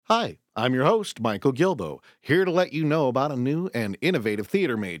Hi, I'm your host, Michael Gilbo, here to let you know about a new and innovative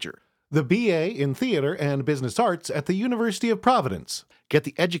theater major, the BA in Theater and Business Arts at the University of Providence. Get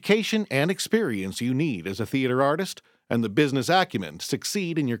the education and experience you need as a theater artist and the business acumen to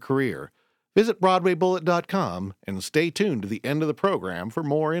succeed in your career. Visit BroadwayBullet.com and stay tuned to the end of the program for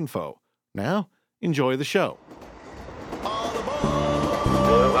more info. Now, enjoy the show.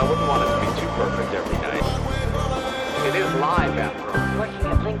 Well, I wouldn't want it to be too perfect every night. It is live, after all. Working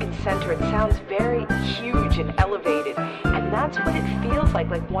at Lincoln Center, it sounds very huge and elevated, and that's what it feels like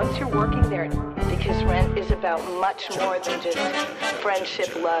once you're working there, because Rent is about much more than just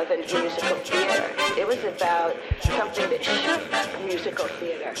friendship, love, and musical theater. It was about something that shook musical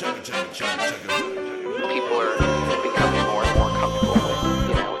theater. People are becoming more and more comfortable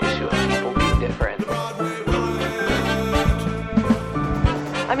with, issue of people being different.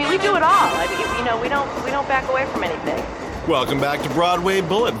 I mean, we do it all. I mean, we don't back away from anything. Welcome back to Broadway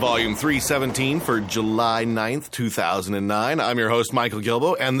Bullet, Volume 317 for July 9th, 2009. I'm your host, Michael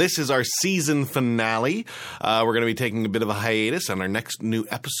Gilbo, and this is our season finale. We're going to be taking a bit of a hiatus, and our next new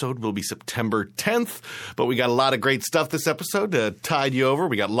episode will be September 10th. But we got a lot of great stuff this episode to tide you over.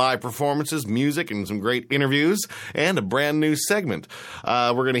 We got live performances, music, and some great interviews, and a brand new segment.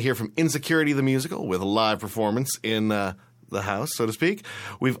 We're going to hear from Insecurity the Musical with a live performance in the house, so to speak.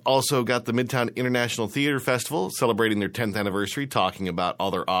 We've also got the Midtown International Theater Festival celebrating their 10th anniversary, talking about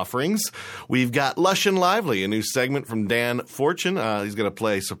all their offerings. We've got Lush and Lively, a new segment from Dan Fortune. He's going to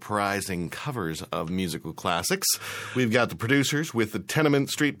play surprising covers of musical classics. We've got the producers with the Tenement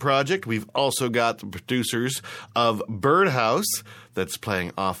Street Project. We've also got the producers of Birdhouse that's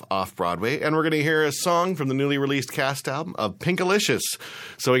playing off-Broadway. And we're going to hear a song from the newly released cast album of Pinkalicious.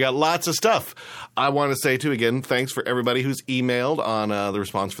 So we got lots of stuff. I want to say, too, again, thanks for everybody who's emailed on the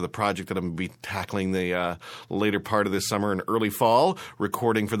response for the project that I'm going to be tackling the later part of this summer and early fall,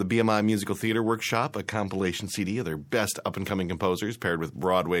 recording for the BMI Musical Theater Workshop, a compilation CD of their best up-and-coming composers paired with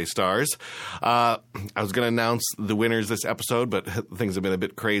Broadway stars. I was going to announce the winners this episode, but things have been a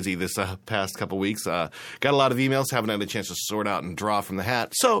bit crazy this past couple weeks. Got a lot of emails, haven't had a chance to sort out and draw from the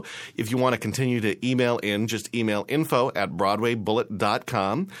hat. So if you want to continue to email in, just email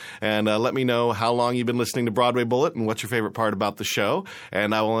info@BroadwayBullet.com and let me know how long you've been listening to Broadway Bullet and what's your favorite part about the show.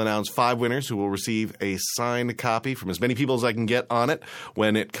 And I will announce 5 winners who will receive a signed copy from as many people as I can get on it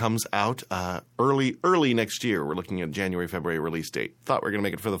when it comes out early next year. We're looking at January, February release date. Thought we were going to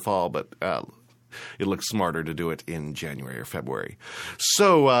make it for the fall, but it looks smarter to do it in January or February.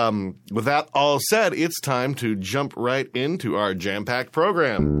 So with that all said, it's time to jump right into our jam-packed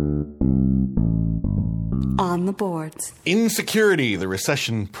program. On the boards. Insecurity, the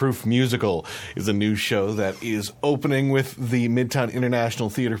recession-proof musical, is a new show that is opening with the Midtown International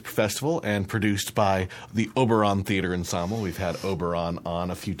Theater Festival and produced by the Oberon Theater Ensemble. We've had Oberon on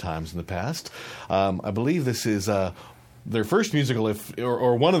a few times in the past. I believe this is their first musical,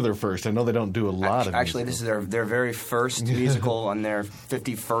 or one of their first. I know they don't do a lot of Actually, musicals. This is their very first musical on their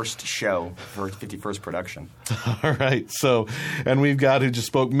 51st show, for 51st production. All right. So, and we've got who just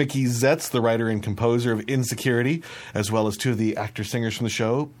spoke, Mickey Zetz, the writer and composer of Insecurity, as well as 2 of the actor-singers from the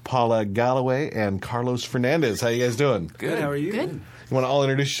show, Paula Galloway and Carlos Fernandez. How you guys doing? Good. How are you? Good. You want to all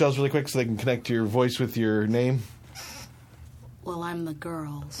introduce yourselves really quick so they can connect your voice with your name? Well, I'm the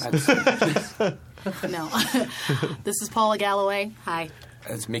girls. No. This is Paula Galloway. Hi.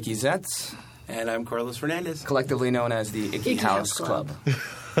 It's Mickey Zetz, And I'm Carlos Fernandez. collectively known as the Icky House Club.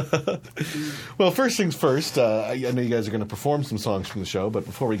 Well, first things first, I know you guys are going to perform some songs from the show, but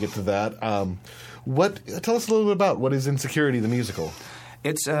before we get to that, tell us a little bit about what is Insecurity, the musical?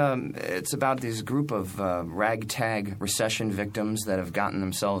 It's about this group of ragtag recession victims that have gotten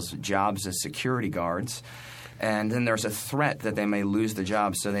themselves jobs as security guards. And then there's a threat that they may lose the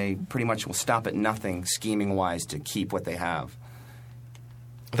job, so they pretty much will stop at nothing scheming-wise to keep what they have.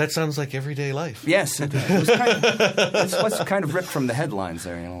 That sounds like everyday life. Yes, it's what's kind of ripped from the headlines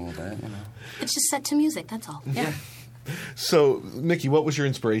there, a little bit. It's just set to music, that's all. Yeah. So, Nikki, what was your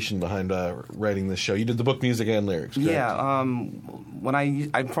inspiration behind writing this show? You did the book, music, and lyrics, correct? Yeah,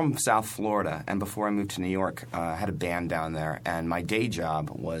 I'm from South Florida, and before I moved to New York, I had a band down there, and my day job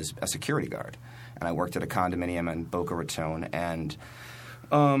was a security guard. And I worked at a condominium in Boca Raton, and,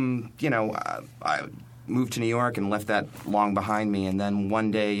 I moved to New York and left that long behind me. And then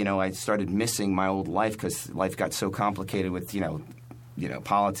one day, I started missing my old life because life got so complicated with,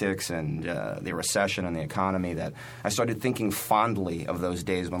 politics and the recession and the economy that I started thinking fondly of those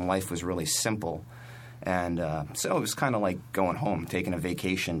days when life was really simple. And so it was kind of like going home, taking a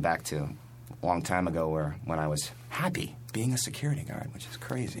vacation back to a long time ago when I was happy being a security guard, which is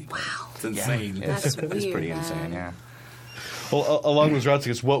crazy. Wow. It's insane. Yeah, That's it's weird, pretty man. insane, yeah. Well, along those routes, I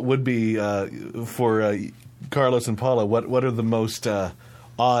guess, what would be for Carlos and Paula? What are the most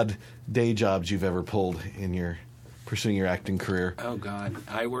odd day jobs you've ever pulled in your pursuing your acting career? Oh, God.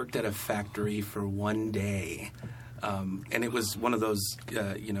 I worked at a factory for one day. And it was one of those,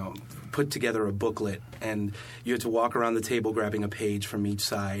 put together a booklet, and you had to walk around the table grabbing a page from each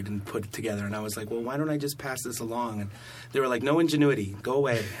side and put it together. And I was like, well, why don't I just pass this along? And they were like, no ingenuity, go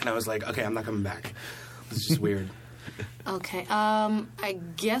away. And I was like, okay, I'm not coming back. It was just weird. Okay. I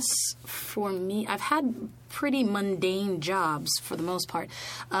guess for me, I've had pretty mundane jobs for the most part.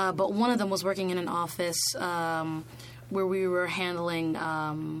 But one of them was working in an office where we were handling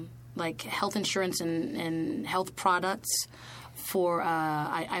like health insurance and health products for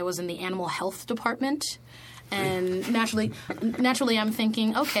I was in the animal health department. And naturally, I'm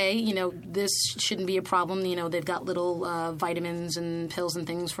thinking, okay, this shouldn't be a problem. They've got little vitamins and pills and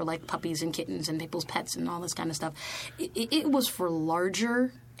things for like puppies and kittens and people's pets and all this kind of stuff. It was for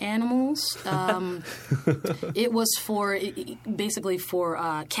larger animals. It was basically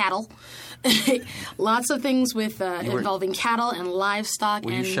for cattle. Lots of things with involving cattle and livestock.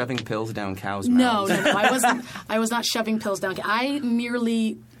 Were you shoving pills down cows' No, mouths? I was not shoving pills down. I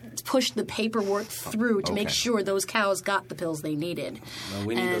merely pushed the paperwork through to make sure those cows got the pills they needed. Well,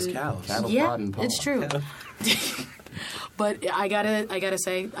 we need those cows. Yeah, it's true. But I gotta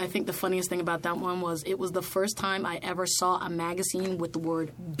say, I think the funniest thing about that one was it was the first time I ever saw a magazine with the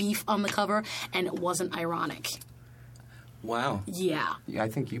word beef on the cover, and it wasn't ironic. Wow. Yeah. I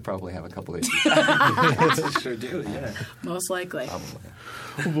think you probably have a couple of Sure do, yeah. Most likely. Well,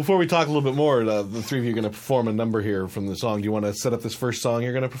 before we talk a little bit more, the three of you are going to perform a number here from the song. Do you want to set up this first song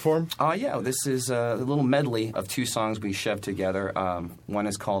you're going to perform? Yeah, this is a little medley of two songs we shoved together. One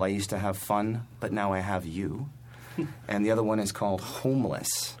is called I Used to Have Fun, But Now I Have You. And the other one is called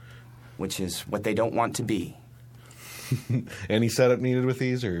Homeless, which is what they don't want to be. Any setup needed with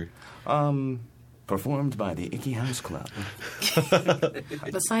these, or? Performed by the Icky House Club.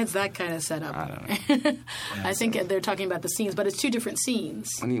 Besides that kind of setup. I don't know. I think they're talking about the scenes, but it's two different scenes.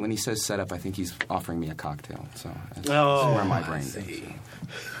 When he says setup, I think he's offering me a cocktail. So that's where my brain goes.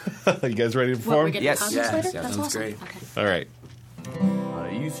 You guys ready to perform? What, we're getting Yes. concerts Yes. later? Yes. That's Sounds awesome. great. Okay. All right.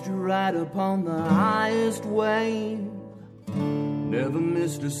 I used to ride upon the highest wave, never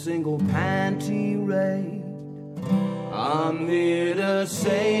missed a single panty raid. I'm here to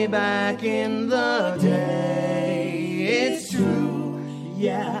say back in the day, it's true,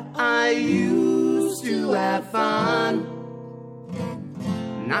 yeah, I used to have fun.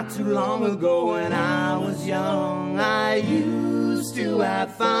 Not too long ago when I was young, I used to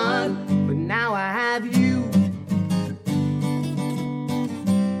have fun, but now I have you.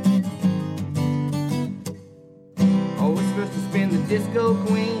 Always first to spin the disco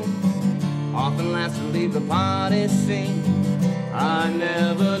queen, often last to leave the party scene. I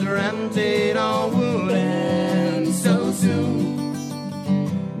never dreamt it all would end so soon.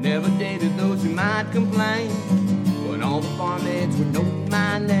 Never dated those who might complain when all the barmaids would know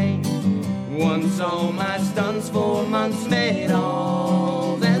my name. Once all my stunts for months made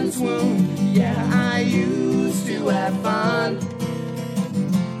all then swoon. Yeah, I used to have fun.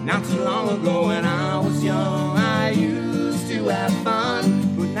 Not too long ago when I was young, I used to have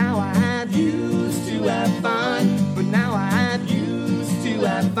fun. But now I have used to have fun. But now I have used to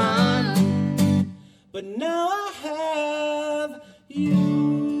have fun. But now I have you.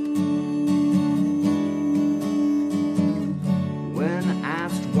 When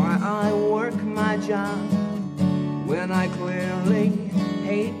asked why I work my job, when I clearly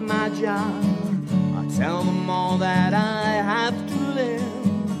hate my job, I tell them all that I have to live.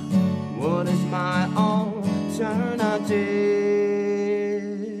 What is my alternative?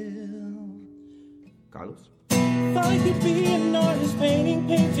 Carlos? If I could be an artist painting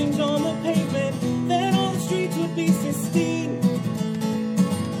paintings on the pavement, then all the streets would be pristine.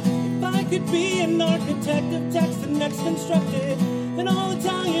 If I could be an architect of text and next constructed, then all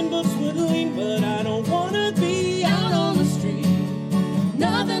Italian books would lean. But I don't want to be out on the street,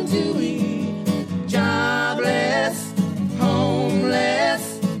 nothing to eat, jobless,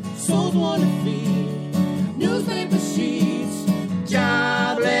 homeless, souls want to feed, newspaper sheets,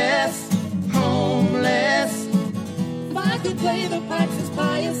 jobless, homeless. If I could play the pipes as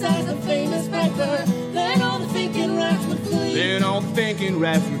pious as a famous piper, then all the thinking rats would flee. Then all the thinking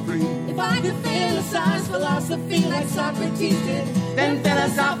rats would free. If I could philosophize philosophy like Socrates did, Then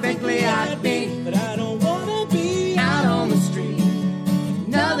philosophically I'd be. but I don't want to be Out on the street,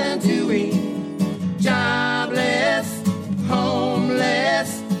 nothing to eat, jobless,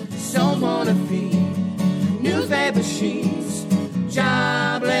 homeless, souls wanna feed, newspaper sheets,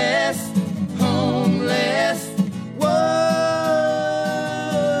 jobless, homeless, whoa.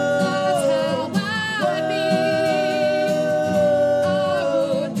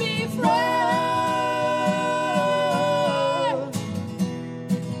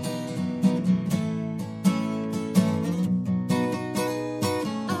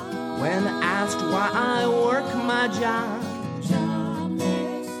 and asked why I work my job.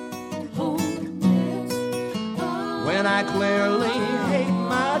 When I clearly hate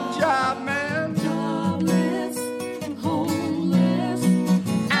my job, man.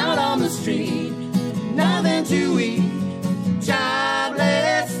 Out on the street, nothing to eat.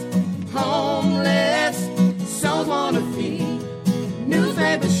 Jobless, homeless, souls want to feed.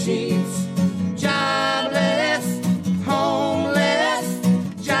 Newspaper sheets. Jobless, homeless,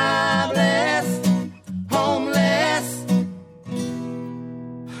 jobless, homeless.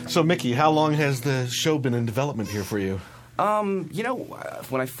 So, Mickey, how long has the show been in development here for you?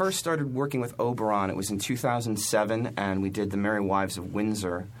 When I first started working with Oberon, it was in 2007, and we did The Merry Wives of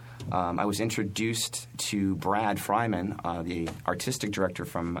Windsor. I was introduced to Brad Fryman, the artistic director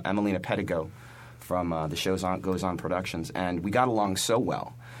from Emelina Pedigo from the show Goes On Productions, and we got along so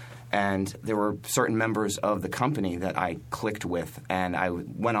well. And there were certain members of the company that I clicked with, and I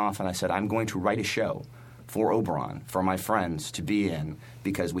went off and I said, I'm going to write a show for Oberon, for my friends to be in,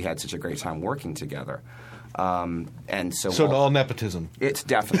 because we had such a great time working together. And so all nepotism. It's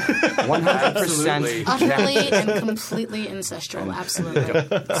definitely 100%. Utterly and completely ancestral. Absolutely.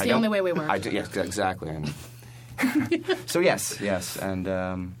 It's the only way we work. Yes, exactly. And so yes, and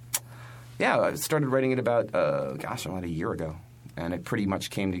I started writing it about a year ago, and it pretty much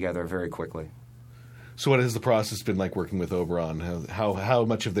came together very quickly. So what has the process been like working with Oberon? How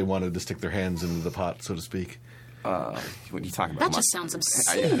much have they wanted to stick their hands into the pot, so to speak? What are you talking about? That just sounds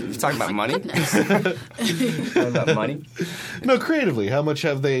obscene. You talking about money? About money? No, creatively. How much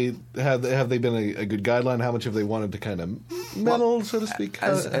have they been a good guideline? How much have they wanted to kind of meddle, so to speak?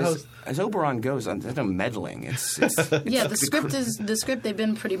 As Oberon goes, there's no meddling. It's the script. They've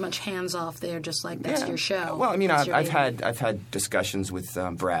been pretty much hands off. They're just like, that's your show. Well, I mean, I've had discussions with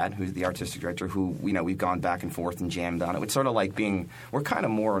Brad, who's the artistic director, who we've gone back and forth and jammed on it. It's sort of like we're kind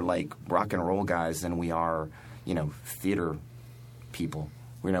of more like rock and roll guys than we are, theater people.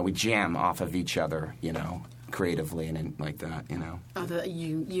 We jam off of each other, creatively and like that,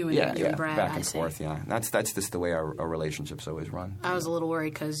 You and Brad, back and forth, yeah. That's just the way our relationship's always run. I was a little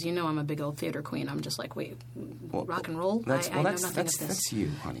worried because I'm a big old theater queen. I'm just like, wait, rock and roll? I know nothing of this. That's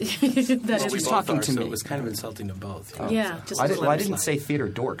you, honey. She's talking to me. It was kind of insulting to both. Yeah. I didn't say theater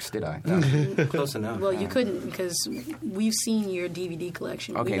dorks, did I? No. Close enough. Well, you couldn't because we've seen your DVD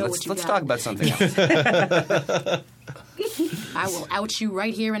collection. Okay, let's talk about something else. I will out you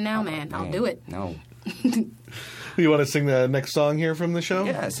right here and now, man. I'll do it. No. You want to sing the next song here from the show?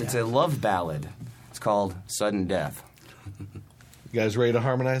 Yes, it's a love ballad. It's called Sudden Death. You guys ready to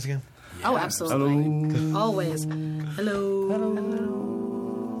harmonize again? Oh, absolutely. Hello. Always. Hello.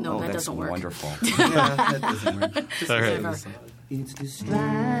 Hello. No, that doesn't work. Wonderful. That doesn't work. All right. It's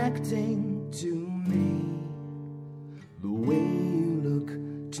distracting to me the way you look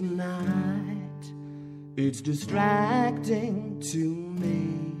tonight. It's distracting to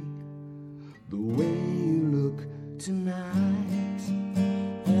me the way you look tonight.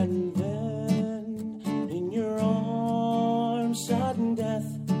 And then in your arms, sudden death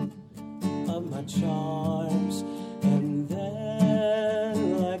of my charms. And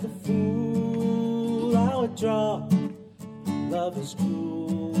then like a fool I would draw. Love is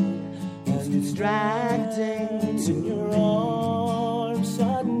cruel. It's distracting to in your arms,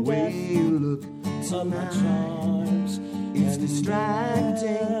 sudden the way death you look of my tonight. charms. It's distracting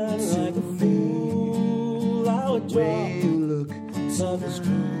Like a to me fool I would the draw. way you look Love is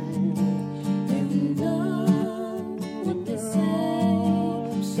tonight. If you know what they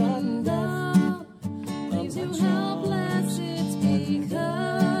say, sudden death leaves you helpless, it's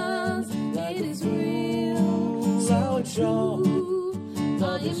because it is real. I would draw.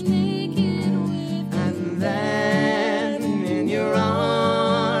 I am naked with And then in your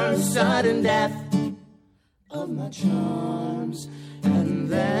arms, sudden death of my charms. And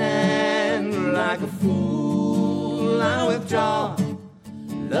then like a fool I withdraw.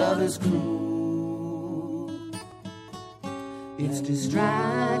 Love is cruel. It's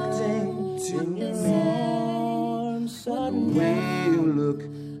distracting to me Sudden the way you look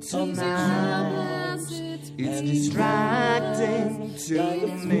tonight. It's distracting to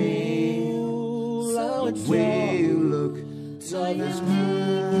me the way you look tonight.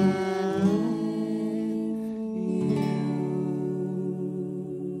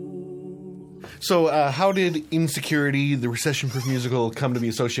 So how did Insecurity, the recession-proof musical, come to be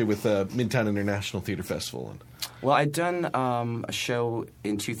associated with Midtown International Theater Festival? Well, I'd done a show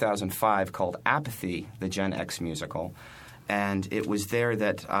in 2005 called Apathy, the Gen X musical, and it was there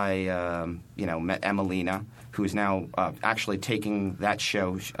that I, met Emelina, who is now actually taking that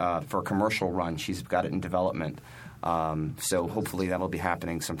show for a commercial run. She's got it in development. So hopefully that'll be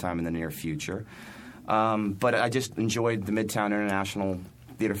happening sometime in the near future. But I just enjoyed the Midtown International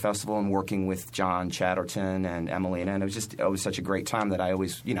Theater Festival and working with John Chatterton and Emelina, and it was such a great time that I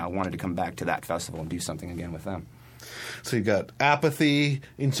always wanted to come back to that festival and do something again with them. So you've got Apathy,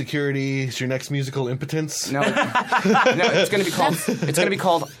 Insecurity. Is your next musical Impotence? No, it's going to be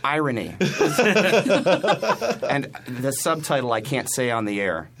called Irony, and the subtitle I can't say on the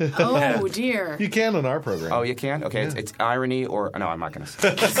air. Oh dear. You can on our program. Oh, you can? Okay, yeah. It's Irony or no, I'm not going to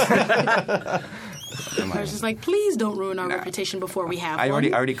say it. I was just like, please don't ruin our reputation before we have one.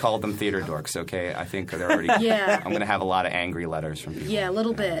 I already called them theater dorks. Okay, I think they're already. Yeah. I'm going to have a lot of angry letters from people. Yeah, a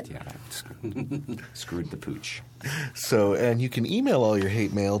little bit. Yeah, screwed the pooch. So, and you can email all your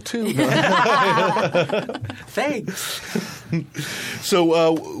hate mail too. Thanks.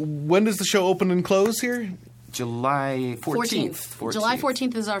 So, when does the show open and close here? July 14th. July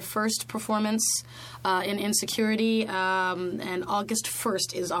 14th is our first performance in Insecurity, and August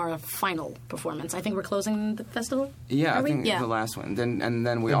 1st is our final performance. I think we're closing the festival. Yeah, Are we? I think the last one. Then we and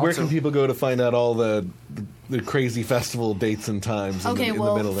also. where can people go to find out all the crazy festival dates and times? Okay, in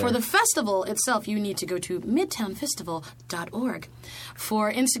the middle there? For the festival itself, you need to go to midtownfestival.org.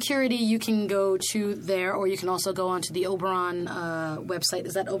 For Insecurity, you can go to there, or you can also go onto the Oberon website.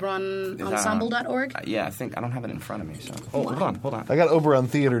 Is that oberonensemble.org? Yeah, I don't have it in front of me. So hold on. I got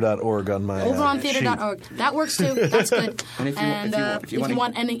oberontheater.org on my oberontheater.org. That works too. That's good. And if you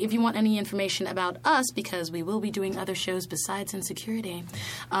want any information about us, because we will be doing other shows besides Insecurity,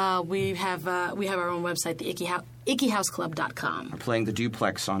 we have our own website, the IckyHouseClub.com. We're playing the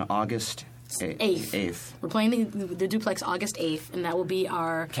Duplex on August 8th. We're playing the Duplex August 8th, and that will be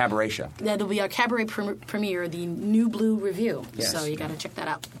our cabaret show. That'll be our cabaret premiere, the New Blue Review. Yes. So you got to check that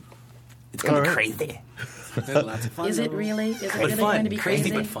out. It's going to be crazy. Lots of fun. Is it really? Is it But really fun. going to be crazy?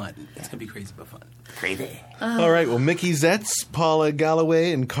 But fun. It's going to be crazy but fun. Crazy. All right. Well, Mickey Zetz, Paula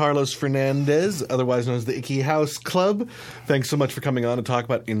Galloway, and Carlos Fernandez, otherwise known as the Icky House Club, thanks so much for coming on to talk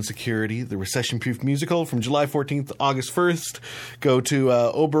about Insecurity, the recession-proof musical from July 14th to August 1st. Go to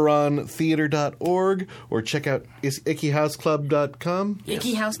oberontheater.org or check out IckyHouseClub.com.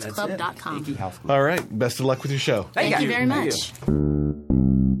 IckyHouseClub.com. Icky House Club. All right. Best of luck with your show. Thank you very much.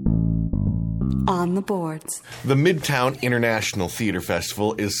 On the boards. The Midtown International Theater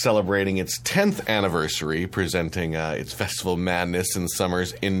Festival is celebrating its 10th anniversary, presenting its festival madness in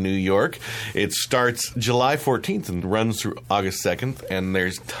summers in New York. It starts July 14th and runs through August 2nd, and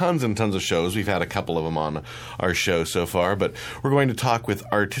there's tons and tons of shows. We've had a couple of them on our show so far, but we're going to talk with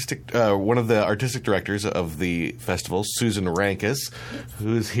one of the artistic directors of the festival, Susan Rankus,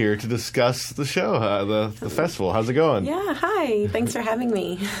 who is here to discuss the show, the festival. How's it going? Yeah, hi. Thanks for having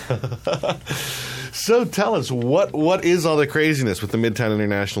me. So tell us, what is all the craziness with the Midtown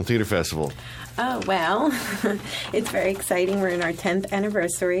International Theater Festival? Oh, well, it's very exciting. We're in our 10th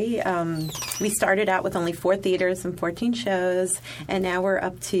anniversary. We started out with only 4 theaters and 14 shows, and now we're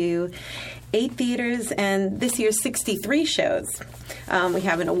up to 8 theaters, and this year's 63 shows. We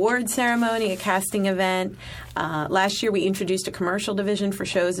have an award ceremony, a casting event. Last year, we introduced a commercial division for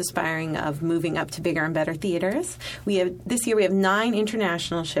shows aspiring of moving up to bigger and better theaters. This year we have 9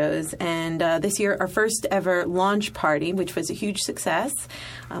 international shows, and this year our first ever launch party, which was a huge success.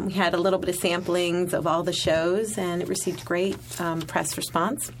 We had a little bit of samplings of all the shows, and it received great press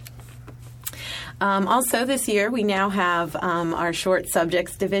response. Also, this year, we now have our short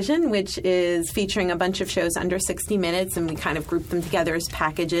subjects division, which is featuring a bunch of shows under 60 minutes, and we kind of group them together as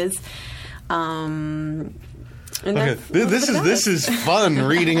packages. Okay. This is fun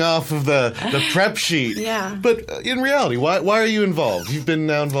reading off of the prep sheet. Yeah. But in reality, why are you involved? You've been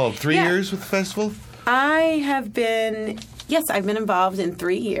now involved 3 years with the festival? I've been involved in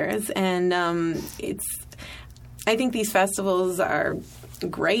 3 years, and I think these festivals are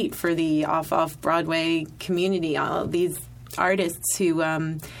great for the off-Broadway community. All these artists who,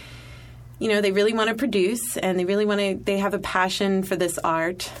 they really want to produce, and they have a passion for this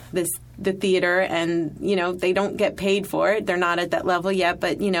art, the theater, and, they don't get paid for it. They're not at that level yet,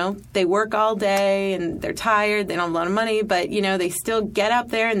 but, they work all day, and they're tired. They don't have a lot of money, but, they still get out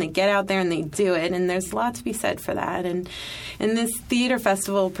there, and they get out there, and they do it, and there's a lot to be said for that. And this theater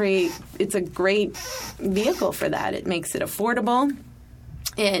festival, it's a great vehicle for that. It makes it affordable.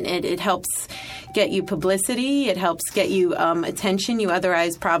 It helps get you publicity. It helps get you attention you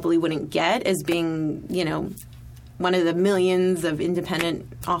otherwise probably wouldn't get as being, one of the millions of independent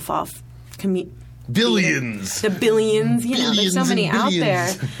billions. The billions. Billions there's so many out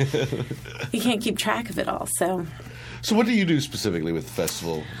there. billions. You can't keep track of it all. So So what do you do specifically with the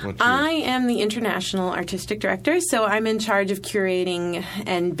festival? I am the international artistic director, so I'm in charge of curating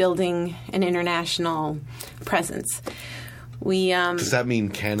and building an international presence. Does that mean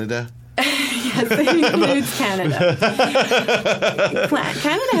Canada? Yes, it includes Canada.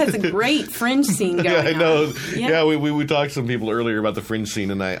 Canada has a great fringe scene going on. I know. Yeah, we talked to some people earlier about the fringe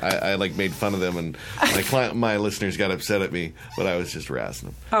scene, and I like made fun of them, and my listeners got upset at me, but I was just harassing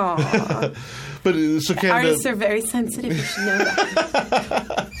them. Aww. But so Canada, artists are very sensitive. You should know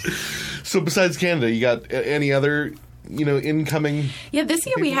that. So besides Canada, you got any other incoming? Yeah, this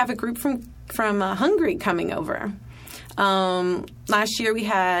year we have a group from Hungary coming over. Last year we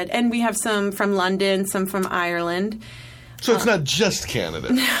have some from London, some from Ireland. So it's not just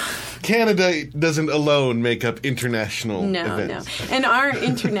Canada. Canada doesn't alone make up international events. No. And our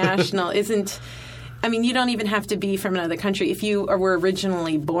international isn't... I mean, you don't even have to be from another country. If you were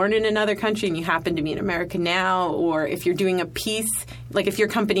originally born in another country and you happen to be in America now, or if you're doing a piece, like if your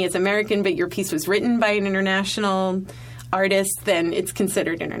company is American but your piece was written by an international artist, then it's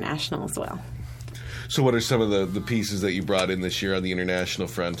considered international as well. So what are some of the pieces that you brought in this year on the international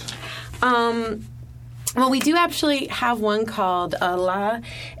front? Well, we do actually have one called La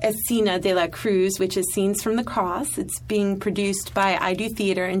Escena de la Cruz, which is Scenes from the Cross. It's being produced by I Do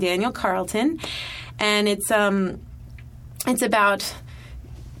Theater and Daniel Carlton. And it's about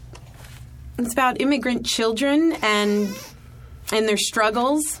immigrant children and their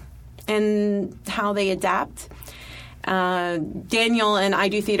struggles and how they adapt. Daniel and I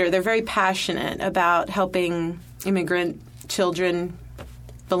Do Theater, they're very passionate about helping immigrant children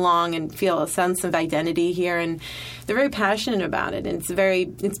belong and feel a sense of identity here, and they're very passionate about it, and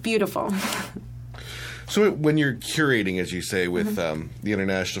it's beautiful. So when you're curating, as you say, with the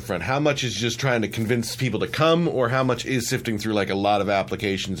international front, how much is just trying to convince people to come, or how much is sifting through like a lot of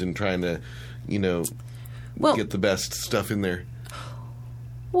applications and trying to, get the best stuff in there?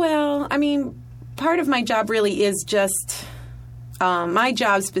 Well, I mean, part of my job really is just my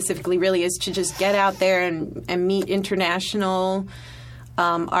job specifically really is to just get out there and meet international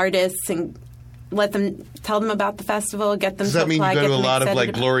artists and tell them about the festival, get them to apply. Does that mean you go to a lot of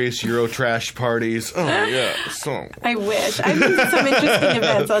like glorious Eurotrash parties? Oh yeah, so I wish. I've been to some interesting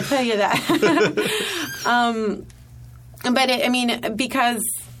events. I'll tell you that. But because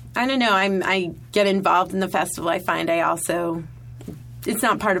I don't know, I get involved in the festival. I find it's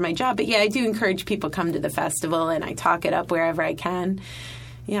not part of my job, but yeah, I do encourage people to come to the festival, and I talk it up wherever I can.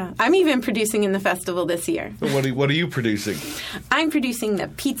 Yeah, I'm even producing in the festival this year. What are you producing? I'm producing The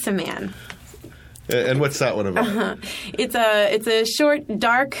Pizza Man. And what's that one about? It's a short,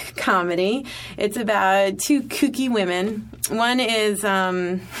 dark comedy. It's about two kooky women. One is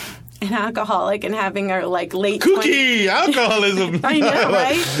an alcoholic and having her late kooky 20s. Alcoholism. I know,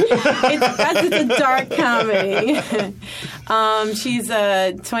 right? It's a dark comedy. She's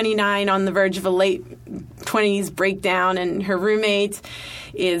 29 on the verge of a late 20s breakdown, and her roommate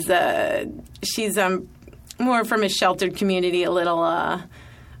is she's more from a sheltered community, a little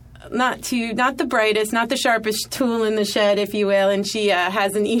not the brightest, not the sharpest tool in the shed, if you will, and she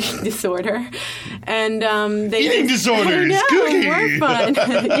has an eating disorder. And eating disorders, we're fun.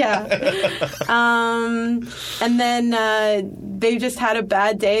 Yeah. And then they just had a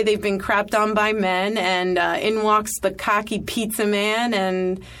bad day. They've been crapped on by men, and in walks the cocky pizza man,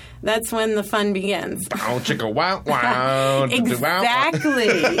 and that's when the fun begins. Wow, chicka, wow, wow. Exactly.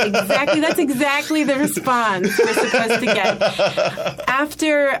 That's exactly the response we're supposed to get.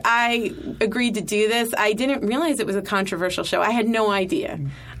 After I agreed to do this, I didn't realize it was a controversial show. I had no idea.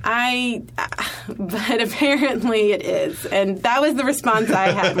 But apparently it is. And that was the response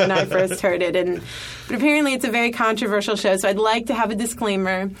I had when I first heard it. But apparently it's a very controversial show, so I'd like to have a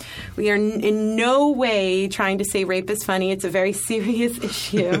disclaimer. We are in no way trying to say rape is funny. It's a very serious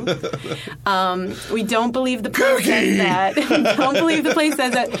issue. We don't believe the play says that. We don't believe the play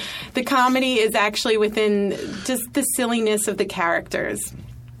says that. The comedy is actually within just the silliness of the characters.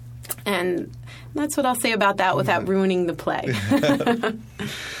 And that's what I'll say about that without ruining the play.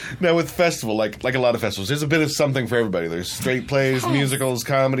 Now, with festival, like a lot of festivals, there's a bit of something for everybody. There's straight plays, musicals,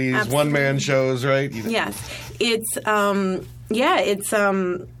 comedies, Absolutely. one-man shows, right? Yes. It's,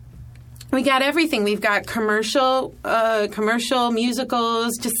 we got everything. We've got commercial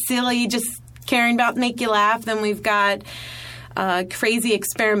musicals, just silly, just caring about make you laugh. Then we've got crazy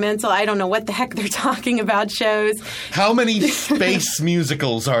experimental, I don't know what the heck they're talking about shows. How many space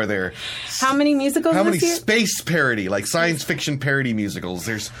musicals are there? How many musicals How many this year? space parody, like science fiction parody musicals?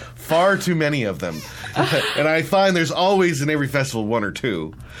 There's far too many of them. And I find there's always in every festival one or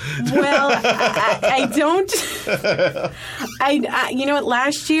two. Well, I don't. You know what?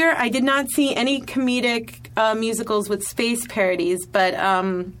 Last year, I did not see any comedic musicals with space parodies, but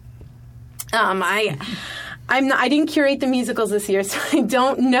I didn't curate the musicals this year, so I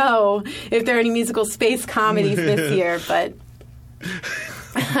don't know if there are any musical space comedies this year. But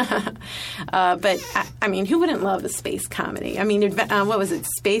I mean, who wouldn't love a space comedy? I mean, what was it?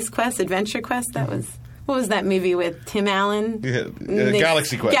 Space Quest, Adventure Quest. What was that movie with Tim Allen? Yeah,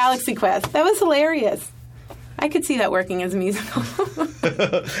 Galaxy Quest. Galaxy Quest. That was hilarious. I could see that working as a musical.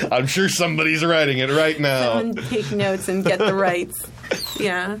 I'm sure somebody's writing it right now. Someone take notes and get the rights.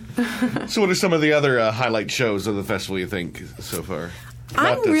 Yeah. So what are some of the other highlight shows of the festival you think so far?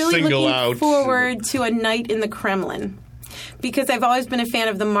 I'm Not to really single looking out. forward to a night in the Kremlin because I've always been a fan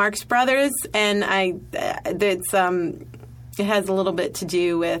of the Marx Brothers, and it has a little bit to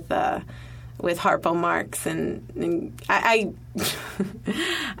do with Harpo Marx, and I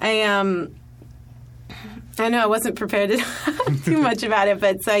know I wasn't prepared to talk too much about it,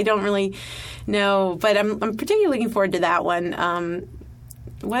 but so I don't really know. But I'm particularly looking forward to that one.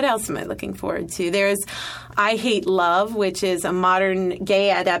 What else am I looking forward to? There's I Hate Love, which is a modern gay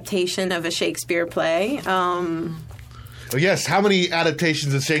adaptation of a Shakespeare play. Oh, yes. How many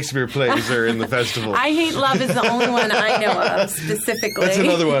adaptations of Shakespeare plays are in the festival? I Hate Love is the only one I know of specifically. That's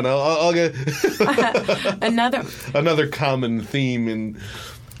another one. I'll get another common theme in.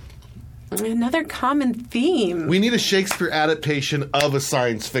 Another common theme. We need a Shakespeare adaptation of a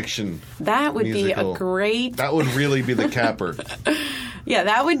science fiction. That would musical. be a great. That would really be the capper. Yeah,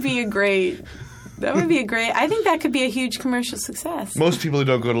 that would be a great. I think that could be a huge commercial success. Most people who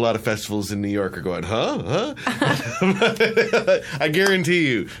don't go to a lot of festivals in New York are going, huh? I guarantee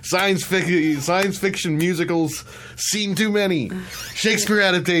you, science fiction musicals, seen too many. Shakespeare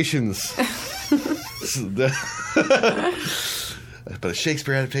adaptations. But a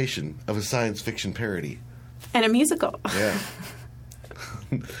Shakespeare adaptation of a science fiction parody. And a musical. Yeah.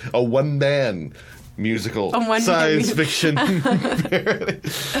 A one-man musical. Science fiction parody.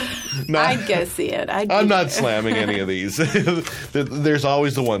 I'd go see it. I'm not slamming any of these. There's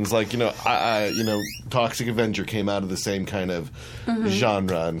always the ones like, Toxic Avenger came out of the same kind of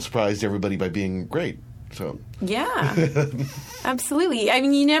genre and surprised everybody by being great. So yeah, absolutely. I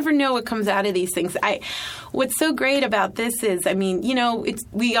mean, you never know what comes out of these things. What's so great about this is, I mean,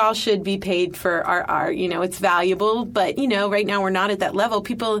 we all should be paid for our art. It's valuable, but right now we're not at that level.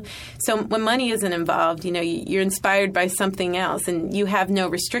 So when money isn't involved, you're inspired by something else, and you have no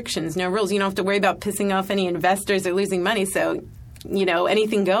restrictions, no rules. You don't have to worry about pissing off any investors or losing money. So.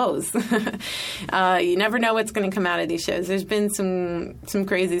 Anything goes. You never know what's going to come out of these shows. There's been some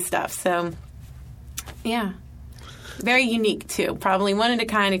crazy stuff. So. Yeah. Very unique, too. Probably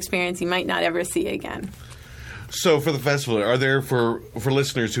one-of-a-kind experience you might not ever see again. So for the festival, are there, for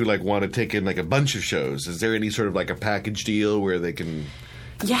listeners who want to take in a bunch of shows, is there any sort of a package deal where they can...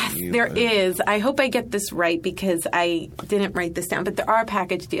 Yes, there is. I hope I get this right because I didn't write this down, but there are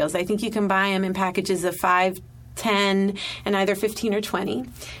package deals. I think you can buy them in packages of 5, 10, and either 15 or 20.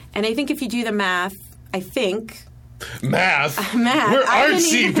 And I think if you do the math, Math? We're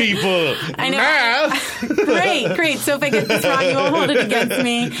artsy people. I know. Math? Great. So if I get this wrong, you won't hold it against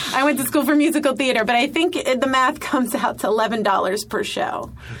me. I went to school for musical theater, but I think the math comes out to $11 per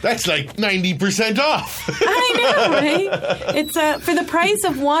show. That's like 90% off. I know, right? It's for the price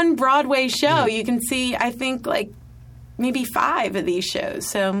of one Broadway show, you can see, I think, maybe 5 of these shows.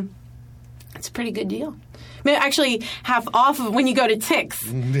 So it's a pretty good deal. Actually, half off of when you go to Tix.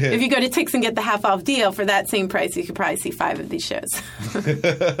 Yeah. If you go to Tix and get the half off deal for that same price, you could probably see 5 of these shows.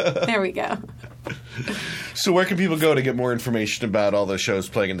 There we go. So where can people go to get more information about all the shows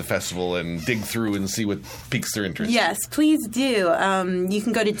playing in the festival and dig through and see what piques their interest? Yes, please do. You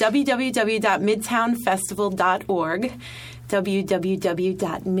can go to www.midtownfestival.org.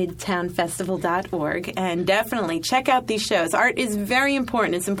 www.midtownfestival.org, and definitely check out these shows. Art is very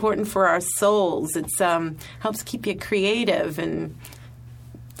important. It's important for our souls. It helps keep you creative and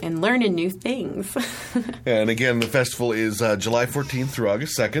learning new things. And again, the festival is July 14th through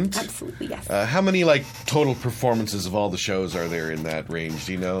August 2nd. Absolutely, yes. How many total performances of all the shows are there in that range?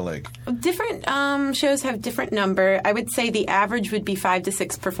 Do you know? Different shows have different number. I would say the average would be 5 to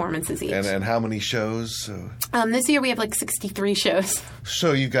 6 performances each. And how many shows? This year we have 63 shows.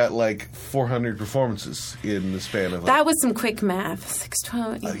 So you've got 400 performances in the span of... That was some quick math.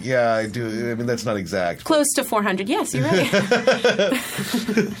 612. Yeah, I do. I mean, that's not exact. Close to 400. Yes, you're right.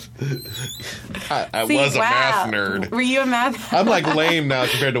 I was a math nerd. Were you a math? I'm lame now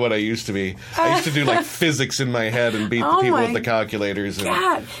compared to what I used to be. I used to do physics in my head and beat the people with the calculators, and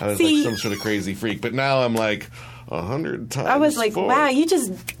God. I was some sort of crazy freak. But now I'm 100 times. I was 4. wow, you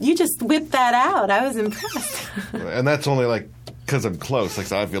just whipped that out. I was impressed. And that's only because I'm close. Like,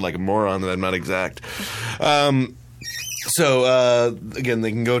 so I feel like a moron that I'm not exact. So again,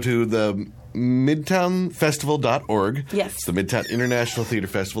 they can go to the MidtownFestival.org. Yes. It's the Midtown International Theater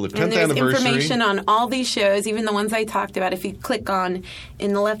Festival, their 10th And there's anniversary. information on all these shows, even the ones I talked about. If you click on,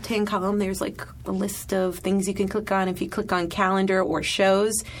 in the left-hand column, there's like a list of things you can click on. If you click on calendar or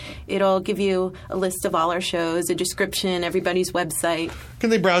shows, it'll give you a list of all our shows, a description, everybody's website. Can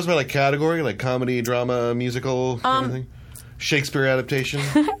they browse by like category, like comedy, drama, musical, anything? Shakespeare adaptation?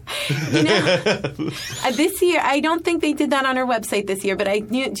 This year, I don't think they did that on our website this year, but I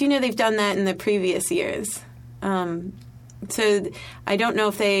do know they've done that in the previous years. So I don't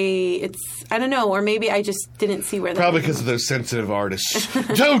know if I don't know, or maybe I just didn't see where. Probably because of those sensitive artists.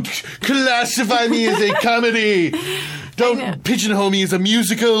 Don't classify me as a comedy. Don't pigeonhole me as a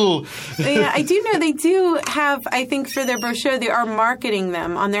musical. Yeah, I do know they do have, I think for their brochure, they are marketing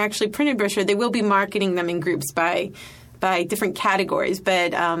them on their actually printed brochure. They will be marketing them in groups by different categories,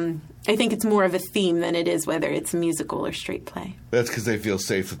 but I think it's more of a theme than it is whether it's musical or straight play. That's because they feel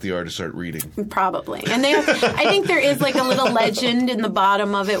safe that the artists aren't reading. Probably. And I think there is like a little legend in the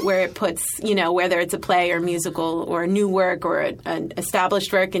bottom of it where it puts, whether it's a play or musical or a new work or an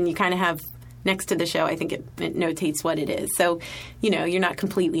established work, and you kind of have next to the show, I think it notates what it is. So, you're not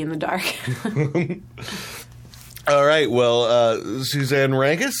completely in the dark. All right. Well, Suzanne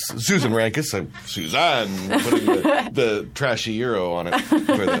Rankus, Suzanne, putting the trashy euro on it.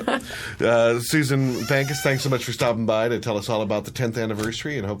 Susan Pankus, thanks so much for stopping by to tell us all about the 10th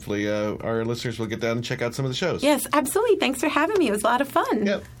anniversary, and hopefully our listeners will get down and check out some of the shows. Yes, absolutely. Thanks for having me. It was a lot of fun.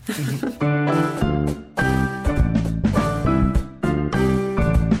 Yep.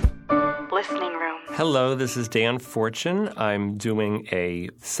 Listening room. Hello, this is Dan Fortune. I'm doing a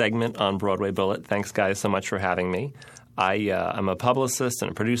segment on Broadway Bullet. Thanks, guys, so much for having me. I'm a publicist and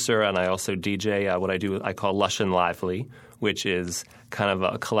a producer, and I also DJ. What I do, I call Lush and Lively, which is kind of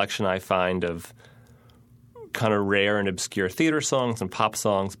a collection I find of kind of rare and obscure theater songs and pop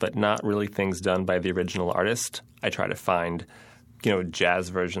songs, but not really things done by the original artist. I try to find jazz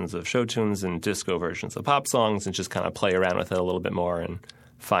versions of show tunes and disco versions of pop songs and just kind of play around with it a little bit more and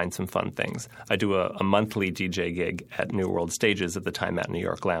find some fun things. I do a monthly DJ gig at New World Stages at the Time Out New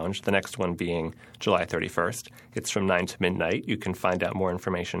York Lounge, the next one being July 31st. It's from 9 to midnight. You can find out more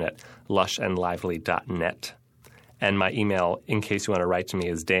information at lushandlively.net. And my email, in case you want to write to me,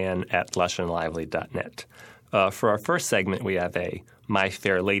 is dan@lushandlively.net. For our first segment, we have a My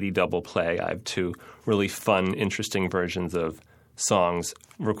Fair Lady double play. I have two really fun, interesting versions of songs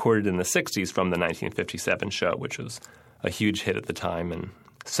recorded in the 60s from the 1957 show, which was a huge hit at the time, and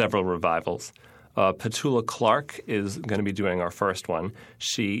several revivals. Petula Clark is going to be doing our first one.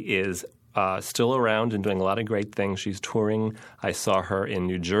 She is still around and doing a lot of great things. She's touring. I saw her in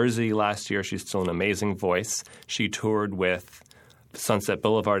New Jersey last year. She's still an amazing voice. She toured with Sunset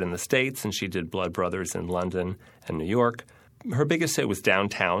Boulevard in the States, and she did Blood Brothers in London and New York. Her biggest hit was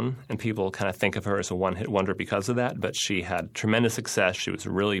Downtown, and people kind of think of her as a one-hit wonder because of that, but she had tremendous success. She was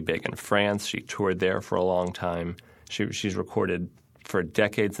really big in France. She toured there for a long time. She's recorded for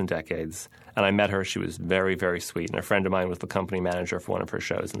decades and decades, and I met her. She was very, very sweet, and a friend of mine was the company manager for one of her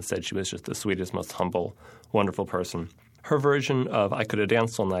shows and said she was just the sweetest, most humble, wonderful person. Her version of I Could Have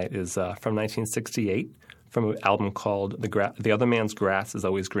Danced All Night is from 1968, from an album called The Other Man's Grass is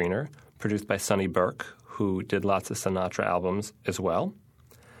Always Greener, produced by Sonny Burke, who did lots of Sinatra albums as well.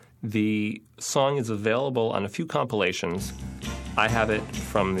 The song is available on a few compilations. I have it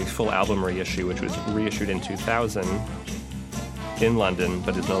from the full album reissue, which was reissued in 2000 in London,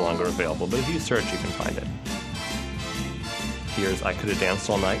 but is no longer available. But if you search, you can find it. Here's I Could Have Danced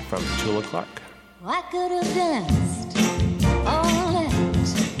All Night from Petula Clark. I could have danced all night,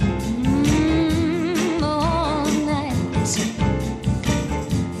 all night,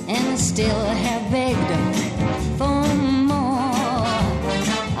 and still have begged for more.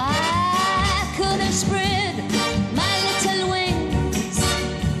 I could have spread my little wings,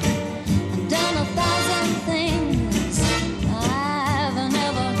 done 1,000 things I've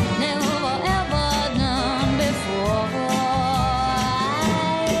never, ever done before.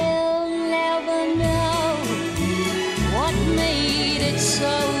 I'll never know what made it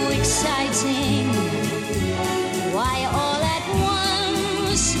so exciting, why all at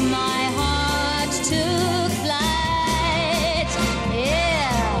once my heart took flight.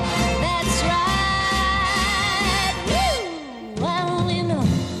 Yeah, that's right. Woo! I only know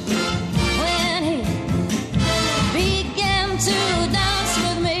when he began to dance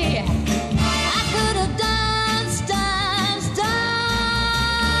with me, I could have danced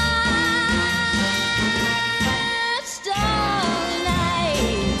all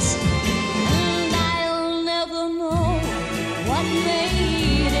night, and I'll never know what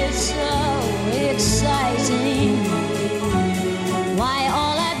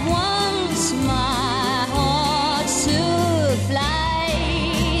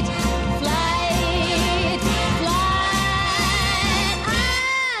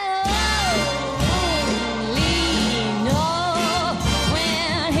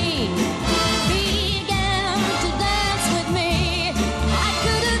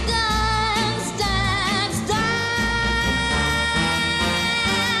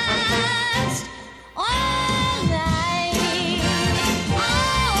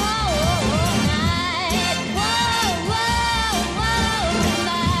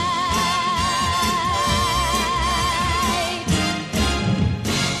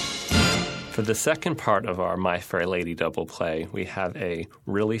For the second part of our My Fair Lady double play, we have a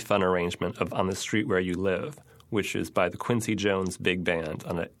really fun arrangement of On the Street Where You Live, which is by the Quincy Jones Big Band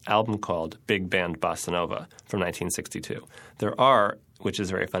on an album called Big Band Bossa Nova from 1962. There are, which is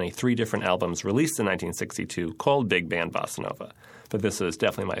very funny, 3 different albums released in 1962 called Big Band Bossa Nova, but this is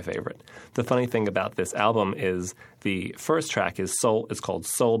definitely my favorite. The funny thing about this album is the first track is called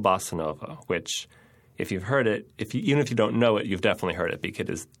Soul Bossa Nova, which, if you've heard it, even if you don't know it, you've definitely heard it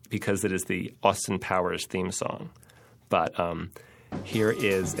because it is the Austin Powers theme song. But here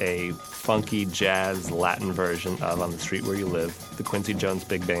is a funky jazz Latin version of On the Street Where You Live, the Quincy Jones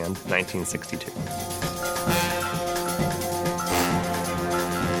Big Band, 1962.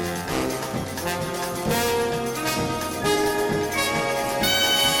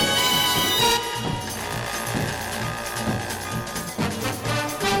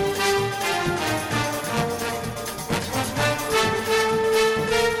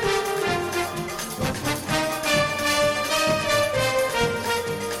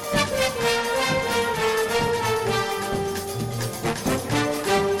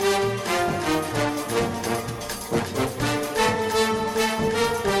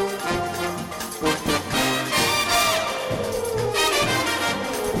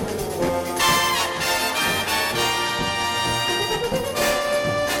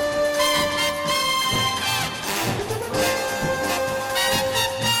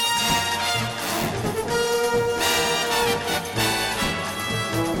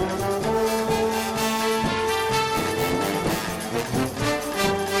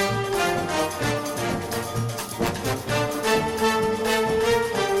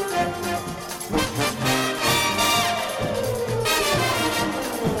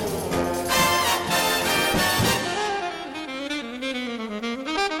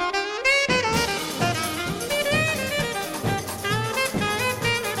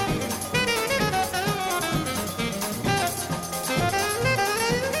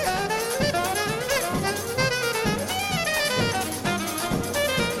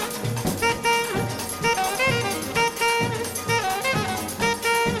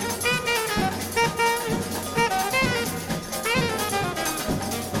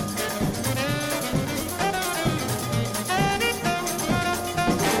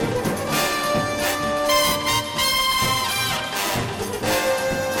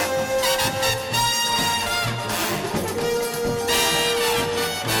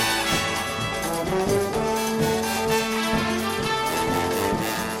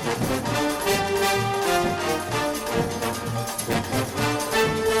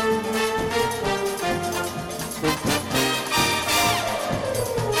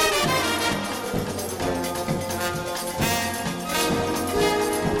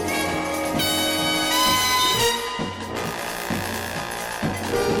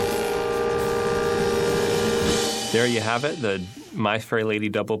 There you have it, the My Fair Lady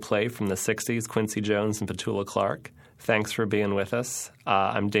double play from the 60s, Quincy Jones and Petula Clark. Thanks for being with us.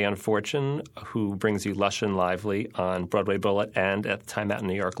 I'm Dan Fortune, who brings you Lush and Lively on Broadway Bullet and at the Time Out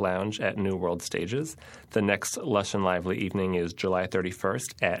New York Lounge at New World Stages. The next Lush and Lively evening is July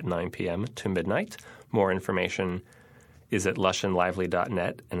 31st at 9 p.m. to midnight. More information is at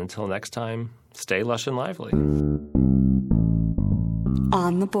lushandlively.net. And until next time, stay lush and lively.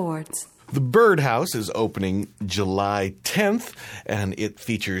 On the boards. The Birdhouse is opening July 10th, and it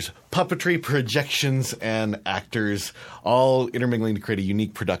features puppetry, projections, and actors all intermingling to create a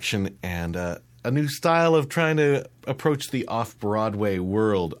unique production and a new style of trying to approach the off-Broadway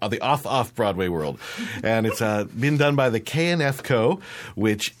world, the off-Broadway world. And it's been done by the KNF Co.,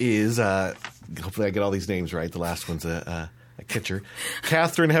 which is, hopefully I get all these names right, the last one's a catcher,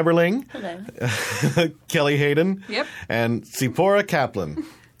 Catherine Heberling. Hello. Kelly Hayden. Yep. And Tsipora Kaplan.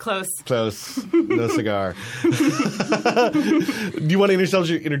 Close. No cigar. Do you want to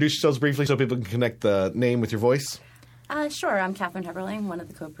introduce yourselves briefly so people can connect the name with your voice? Sure. I'm Catherine Heberling, one of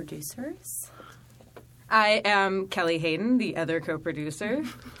the co-producers. I am Kelly Hayden, the other co-producer.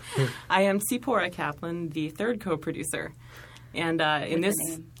 I am Tsipora Kaplan, the third co-producer. And in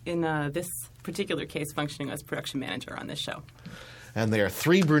this particular case, functioning as production manager on this show. And they are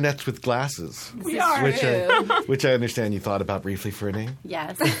three brunettes with glasses. We are. Which I understand you thought about briefly for a name.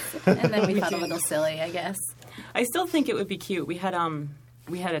 Yes. And then we thought a little silly, I guess. I still think it would be cute. We had a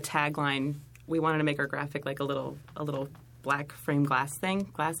tagline. We wanted to make our graphic like a little black frame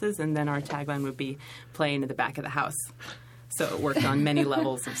glasses, and then our tagline would be "Play into the back of the house." So it worked on many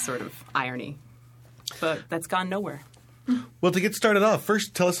levels of sort of irony. But that's gone nowhere. Well, to get started off,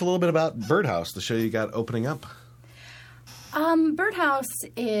 first tell us a little bit about Birdhouse, the show you got opening up. Birdhouse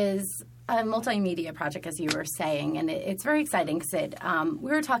is a multimedia project, as you were saying, and it's very exciting because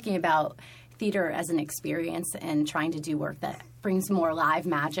we were talking about theater as an experience and trying to do work that brings more live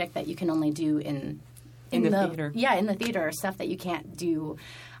magic that you can only do in the theater. Yeah, in the theater, stuff that you can't do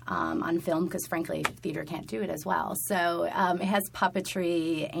on film because, frankly, theater can't do it as well. So it has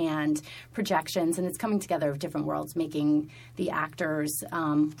puppetry and projections, and it's coming together of different worlds, making the actors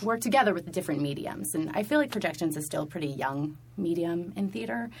work together with the different mediums. And I feel like projections is still a pretty young medium in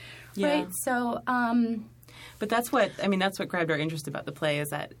theater, right? So, but that's what grabbed our interest about the play is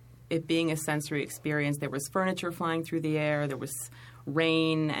that it being a sensory experience. There was furniture flying through the air. There was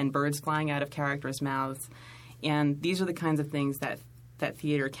rain and birds flying out of characters' mouths. And these are the kinds of things that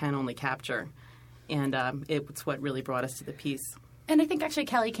theater can only capture. And it's what really brought us to the piece. And I think actually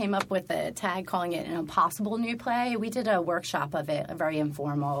Kelly came up with a tag calling it an impossible new play. We did a workshop of it, a very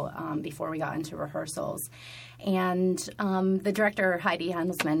informal, before we got into rehearsals. And the director, Heidi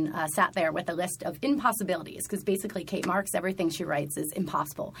Handelsman, sat there with a list of impossibilities because basically Kate Marks, everything she writes is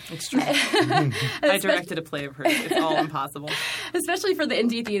impossible. It's true. I directed a play of hers. It's all impossible. Especially for the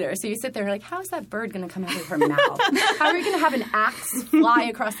indie theater. So you sit there like, how is that bird going to come out of her mouth? How are we going to have an axe fly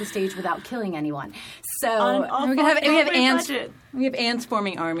across the stage without killing anyone? So we have ants. We have ants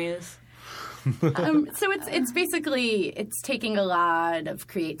forming armies. So it's basically it's taking a lot of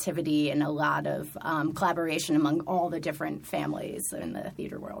creativity and a lot of collaboration among all the different families in the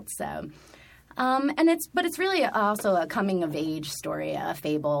theater world. So, but it's really also a coming of age story, a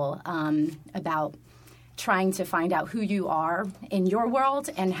fable about trying to find out who you are in your world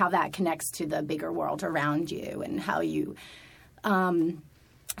and how that connects to the bigger world around you and how you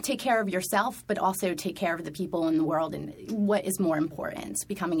take care of yourself, but also take care of the people in the world and what is more important,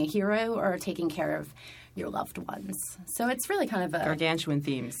 becoming a hero or taking care of your loved ones. So it's really kind of a... Gargantuan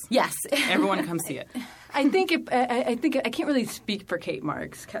themes. Yes. Everyone come see it. I think I can't really speak for Kate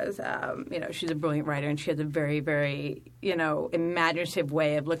Marks because she's a brilliant writer and she has a very, very imaginative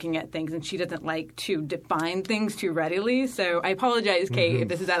way of looking at things, and she doesn't like to define things too readily. So I apologize, Kate, if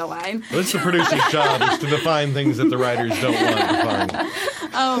this is out of line. Well, it's the producer's job is to define things that the writers don't want to define.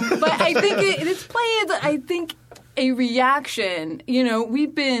 But I think this play is a reaction.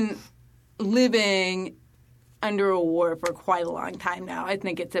 We've been living under a war for quite a long time now. I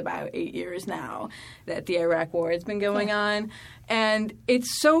think it's about 8 years now that the Iraq War has been going on. And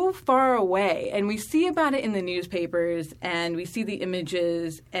it's so far away. And we see about it in the newspapers and we see the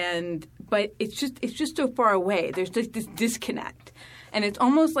images, but it's just so far away. There's just this disconnect. And it's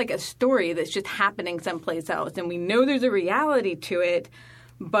almost like a story that's just happening someplace else. And we know there's a reality to it,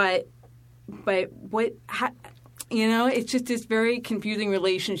 but what... it's just this very confusing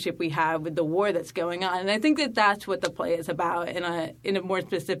relationship we have with the war that's going on. And I think that that's what the play is about in a more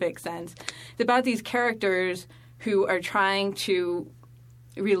specific sense. It's about these characters who are trying to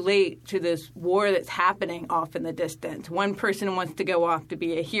relate to this war that's happening off in the distance. One person wants to go off to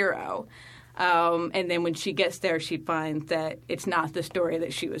be a hero. And then when she gets there, she finds that it's not the story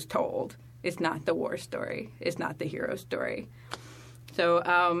that she was told. It's not the war story. It's not the hero story. So,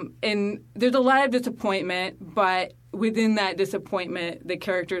 and there's a lot of disappointment, but within that disappointment, the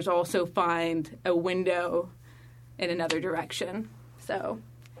characters also find a window in another direction. So,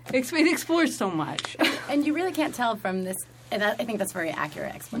 it explores so much. And you really can't tell from this. And I think that's a very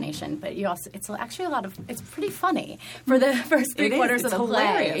accurate explanation. But it's actually it's pretty funny for the first three quarters of the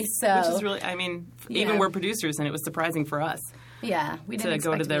play. So, which is really, even we're producers, and it was surprising for us. Yeah, we didn't to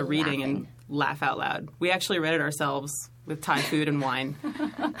go to the reading laughing. and laugh out loud. We actually read it ourselves with Thai food and wine,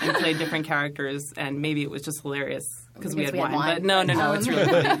 and played different characters. And maybe it was just hilarious because we had wine. But no, it's really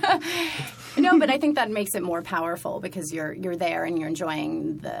funny. No, but I think that makes it more powerful because you're there and you're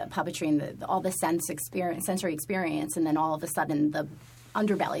enjoying the puppetry and all the sensory experience, and then all of a sudden the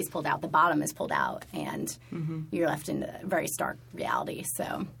underbelly is pulled out, the bottom is pulled out, and you're left in a very stark reality.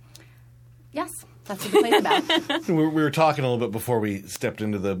 So, yes. That's what the play's about. We were talking a little bit before we stepped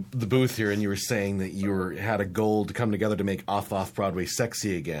into the booth here, and you were saying that you had a goal to come together to make Off-Broadway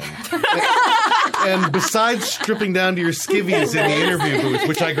sexy again. And besides stripping down to your skivvies in the interview booth,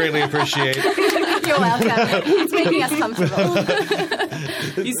 which I greatly appreciate. You're welcome. It's making us comfortable.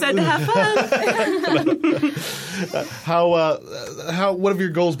 You said to have fun. What have your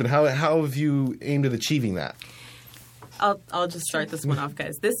goals been? How have you aimed at achieving that? I'll just start this one off,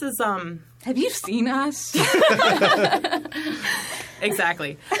 guys. This is Have you seen us?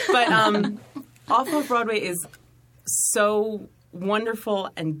 Exactly. But Off-Broadway is so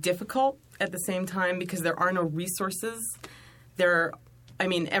wonderful and difficult at the same time because there are no resources.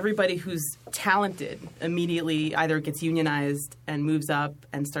 Everybody who's talented immediately either gets unionized and moves up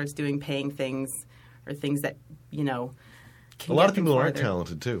and starts doing paying things or things that, can a lot of people aren't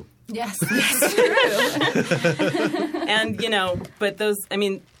talented, too. Yes, that's true. And, but those,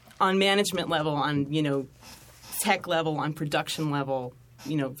 on management level, on tech level, on production level,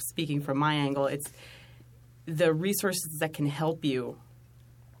 speaking from my angle, it's the resources that can help you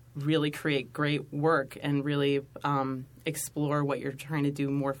really create great work and really explore what you're trying to do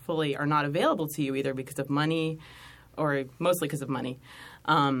more fully are not available to you either because of money or mostly because of money.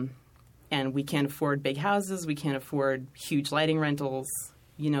 And we can't afford big houses. We can't afford huge lighting rentals,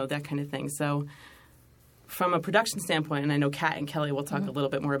 that kind of thing. So from a production standpoint, and I know Kat and Kelly will talk a little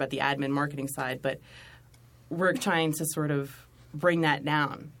bit more about the admin marketing side, but we're trying to sort of bring that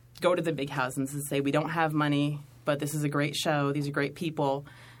down, go to the big houses and say, we don't have money, but this is a great show. These are great people.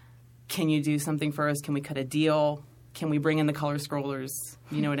 Can you do something for us? Can we cut a deal? Can we bring in the color scrollers?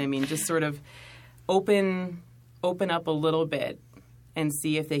 You know what I mean? Just sort of open up a little bit and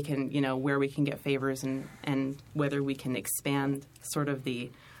see if they can, where we can get favors and whether we can expand sort of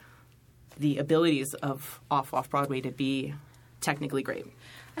the abilities of Off-Broadway to be technically great.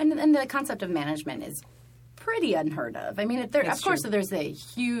 And the concept of management is pretty unheard of. I mean, of course,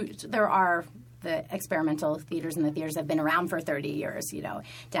 there are the experimental theaters and the theaters have been around for 30 years,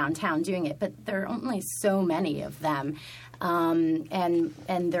 downtown doing it, but there are only so many of them, and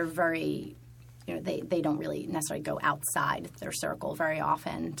they're very, they don't really necessarily go outside their circle very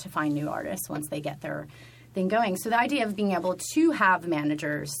often to find new artists once they get their thing going. So the idea of being able to have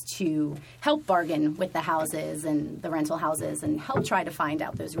managers to help bargain with the houses and the rental houses and help try to find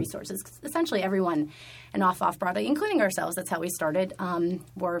out those resources. 'Cause essentially everyone in Off-Broadway, including ourselves, that's how we started,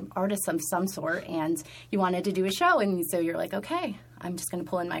 were artists of some sort, and you wanted to do a show, and so you're like, okay, I'm just going to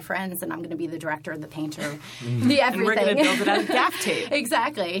pull in my friends, and I'm going to be the director, the painter, the everything. And we're going to build it out of gaff tape.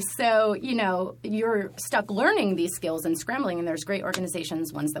 Exactly. So, you're stuck learning these skills and scrambling, and there's great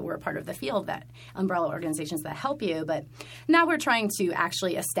organizations, ones that were a part of the field, that umbrella organizations that help you. But now we're trying to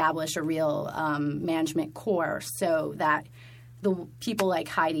actually establish a real management core so that the people like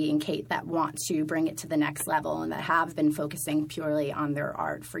Heidi and Kate that want to bring it to the next level and that have been focusing purely on their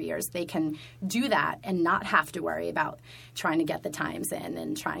art for years, they can do that and not have to worry about trying to get the times in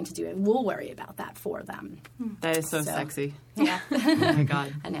and trying to do it. We'll worry about that for them. That is so sexy. Yeah. Oh, my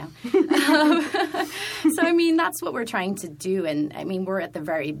God. I know. So, that's what we're trying to do. And, we're at the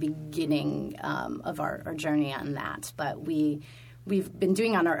very beginning of our journey on that. But we've been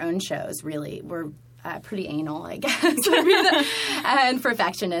doing on our own shows, really. We're pretty anal, I guess, and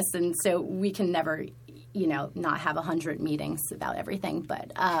perfectionists, and so we can never, not have 100 meetings about everything.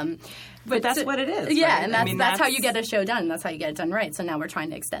 But that's what it is. Yeah, right? and that's how you get a show done. That's how you get it done right. So now we're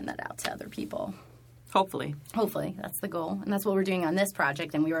trying to extend that out to other people. Hopefully, that's the goal, and that's what we're doing on this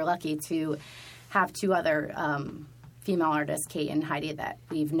project. And we were lucky to have two other female artists, Kate and Heidi, that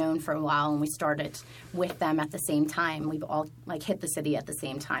we've known for a while, and we started with them at the same time. We've all hit the city at the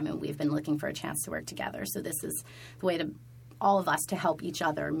same time, and we've been looking for a chance to work together. So this is the way to all of us to help each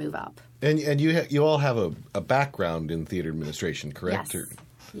other move up. And you all have a background in theater administration, correct? Yes.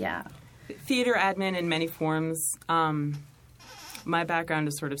 Yeah. Theater admin in many forms. My background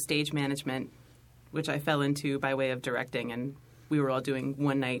is sort of stage management, which I fell into by way of directing, and we were all doing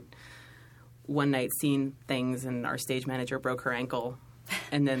one night scene things, and our stage manager broke her ankle,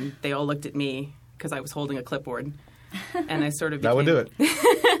 and then they all looked at me because I was holding a clipboard, and I sort of that would do it.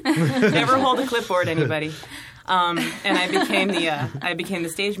 Never hold a clipboard, anybody. And I became the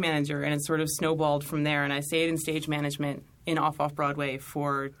stage manager, and it sort of snowballed from there. And I stayed in stage management in Off-Broadway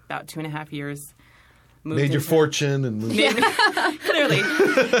for about 2.5 years. Made your fortune and moved. Clearly,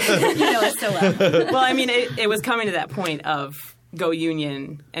 it so well. Well, it was coming to that point of go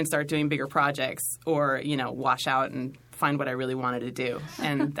union and start doing bigger projects, or wash out and find what I really wanted to do,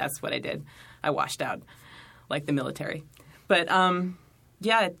 and that's what I did. I washed out like the military. But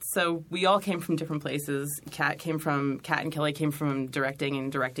so we all came from different places. Kat and Kelly came from directing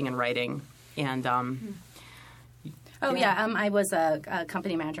and writing, and I was a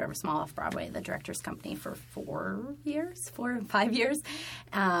company manager of a small Off-Broadway, the director's company, for 4 or 5 years.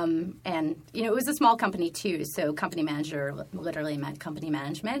 And, it was a small company, too. So company manager literally meant company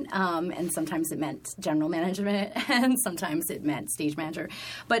management. And sometimes it meant general management, and sometimes it meant stage manager.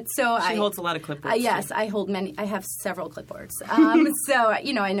 But so she holds a lot of clipboards. Yes, I hold many. I have several clipboards. So,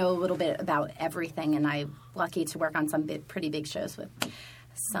 I know a little bit about everything, and I'm lucky to work on some pretty big shows with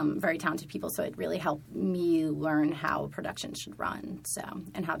some very talented people, so it really helped me learn how production should run,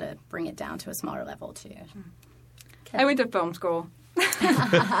 and how to bring it down to a smaller level too. I went to film school. No,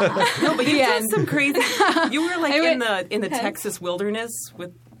 but you did some crazy. You were in the Texas wilderness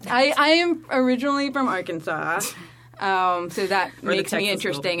with. I am originally from Arkansas, so that makes me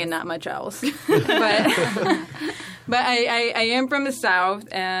interesting and not much else. But I am from the South,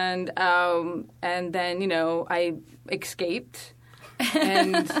 and then I escaped.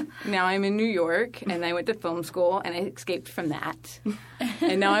 And now I'm in New York, and I went to film school, and I escaped from that.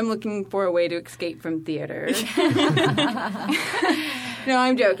 And now I'm looking for a way to escape from theater. No,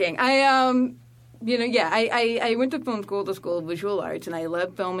 I'm joking. I went to film school, the School of Visual Arts, and I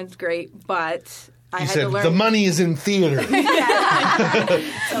love film. It's great, but I You had said to learn. the money is in theater.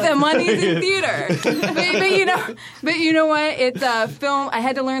 The money's in theater. But you know what? It's film. I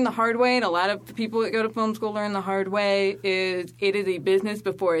had to learn the hard way, and a lot of the people that go to film school learn the hard way. It is a business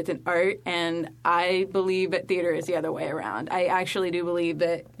before it's an art, and I believe that theater is the other way around. I actually do believe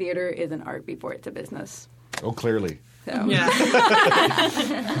that theater is an art before it's a business. Oh, clearly. So. Yeah.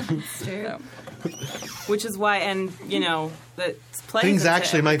 It's true. Which is why, and that plays Things into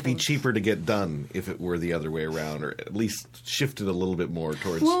actually might be everything. cheaper to get done if it were the other way around, or at least shifted a little bit more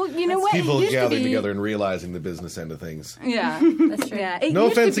towards Well, you know what? It people used to gathering be- together and realizing the business end of things. Yeah, That's true. Yeah. It No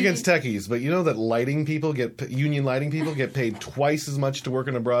used to offense be- against techies, but you know that union lighting people get paid twice as much to work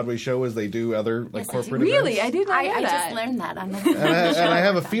on a Broadway show as they do other corporate Really, events. I did not know I that. just learned that. And I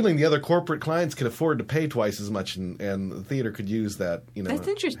have a feeling the other corporate clients could afford to pay twice as much, and the theater could use that, That's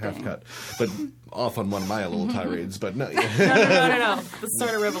interesting. half cut. But off on one of my little tirades, but no. No. Let's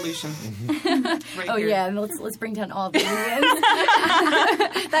start a revolution. Oh here. yeah, and let's bring down all the unions.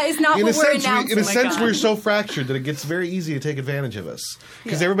 That is not In a what we're sense, announcing. we're so fractured that it gets very easy to take advantage of us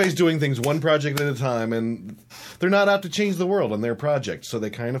because everybody's doing things one project at a time, and they're not out to change the world on their project, so they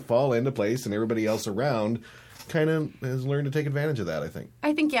kind of fall into place, and everybody else around kind of has learned to take advantage of that. I think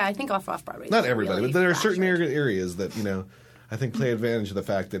I think off Broadway. not everybody, really but there are certain fractured. areas that I think play advantage of the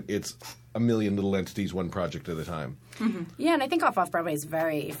fact that it's a million little entities, one project at a time. Mm-hmm. Yeah, and I think off Broadway is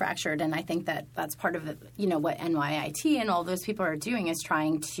very fractured, and I think that's part of what NYIT and all those people are doing is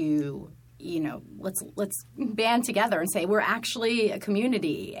trying to let's band together and say we're actually a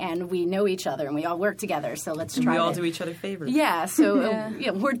community and we know each other and we all work together. So let's try. We all to do each other favors. Yeah, so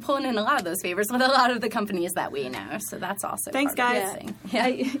we're pulling in a lot of those favors with a lot of the companies that we know. So that's also Thanks, part of guys. the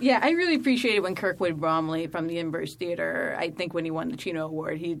thing. I really appreciated when Kirkwood Bromley from the Inverse Theater, I think when he won the Chino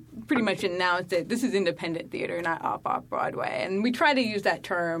Award, he pretty much announced that this is independent theater, not off Broadway. And we try to use that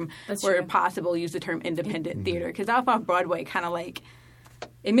term where possible, use the term independent theater, because off Broadway kind of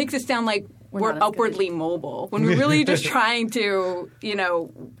it makes it sound like we're upwardly mobile when we're really just trying to,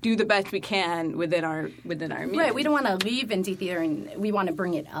 do the best we can within our means. Right, we don't want to leave indie theater, and we want to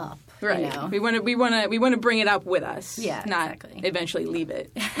bring it up. Right, You know? we want to bring it up with us. Yeah, not exactly. eventually leave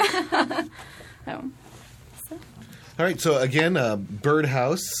it. All right, so again,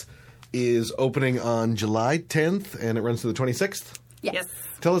 Birdhouse is opening on July 10th, and it runs to the 26th. Yes.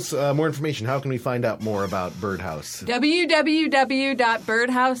 Tell us more information. How can we find out more about Birdhouse?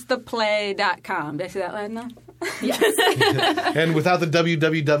 www.birdhousetheplay.com. Did I say that loud enough? Yes. And without the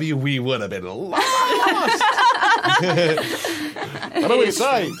www, we would have been lost. What do we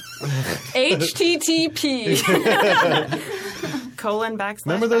say? HTTP. ://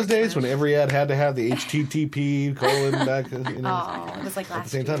 Remember those days when every ad had to have the HTTP : back? Oh, it was like At the last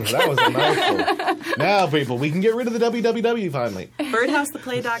same year. time. That was a mouthful. Now, people, we can get rid of the www finally.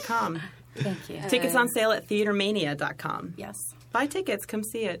 Birdhousetheplay.com. Thank you. Tickets on sale at theatermania.com. Yes. Buy tickets. Come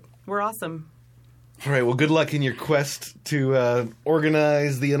see it. We're awesome. All right, well, good luck in your quest to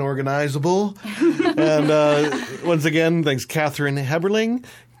organize the unorganizable. And once again, thanks Catherine Heberling,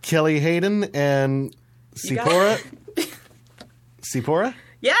 Kelly Hayden, and Sipora. Sipora?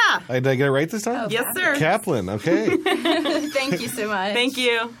 Yeah. Did I get it right this time? Yes, sir. Kaplan, okay. Thank you so much. Thank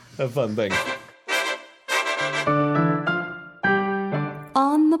you. Have fun, thanks.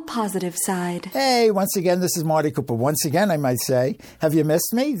 On the positive side. Hey, once again, this is Marty Cooper. Once again, I might say, have you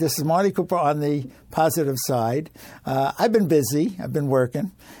missed me? This is Marty Cooper on the positive side. I've been busy. I've been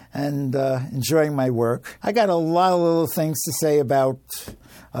working and enjoying my work. I got a lot of little things to say about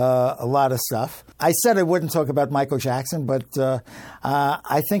a lot of stuff. I said I wouldn't talk about Michael Jackson, but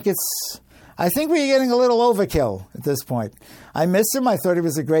I think we're getting a little overkill at this point. I miss him. I thought he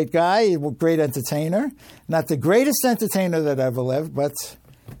was a great guy, a great entertainer. Not the greatest entertainer that ever lived, but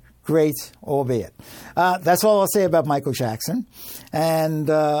great, albeit. That's all I'll say about Michael Jackson. And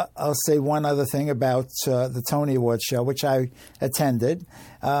I'll say one other thing about the Tony Awards show, which I attended.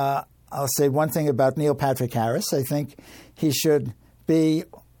 I'll say one thing about Neil Patrick Harris. I think he should be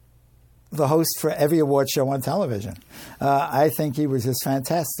the host for every award show on television. I think he was just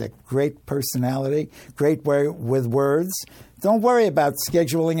fantastic. Great personality, great way with words. Don't worry about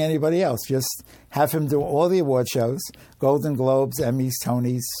scheduling anybody else. Just have him do all the award shows, Golden Globes, Emmys,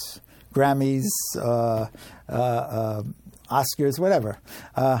 Tonys, Grammys, Oscars, whatever.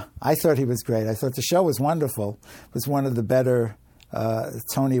 I thought he was great. I thought the show was wonderful. It was one of the better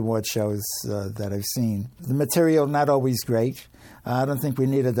Tony Award shows that I've seen. The material not always great. I don't think we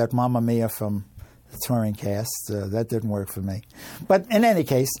needed that Mamma Mia from the touring cast. That didn't work for me. But in any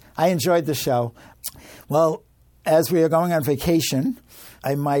case, I enjoyed the show. Well, as we are going on vacation,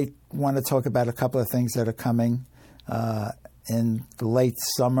 I might want to talk about a couple of things that are coming in the late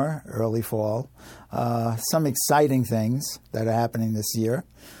summer, early fall. Some exciting things that are happening this year.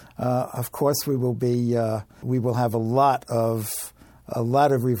 Of course, we will have a lot of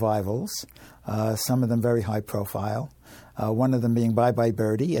revivals. Some of them very high profile. One of them being Bye Bye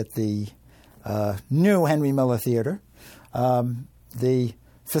Birdie at the new Henry Miller Theater. The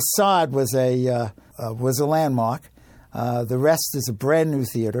facade was a landmark. The rest is a brand new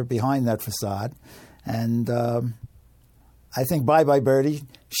theater behind that facade, and I think Bye Bye Birdie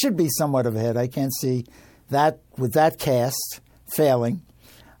should be somewhat of a hit. I can't see that with that cast failing.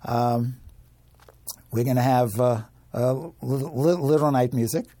 We're going to have Little Night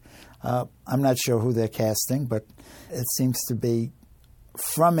Music. I'm not sure who they're casting, but it seems to be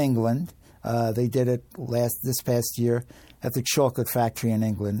from England. They did it this past year at the Chocolate Factory in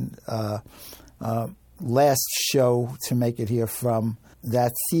England. Last show to make it here from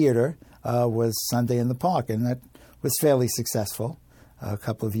that theater was Sunday in the Park, and that was fairly successful a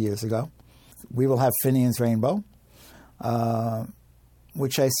couple of years ago. We will have Finian's Rainbow,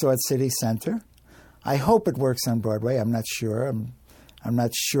 which I saw at City Center. I hope it works on Broadway. I'm not sure. I'm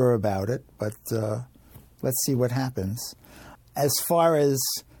not sure about it, but let's see what happens. As far as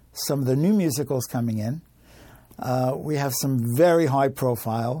some of the new musicals coming in, we have some very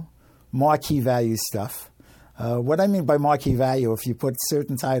high-profile, marquee value stuff. What I mean by marquee value, if you put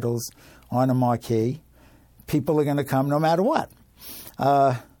certain titles on a marquee, people are going to come no matter what.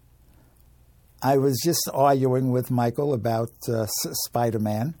 I was just arguing with Michael about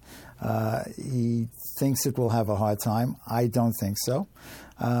Spider-Man. He thinks it will have a hard time. I don't think so.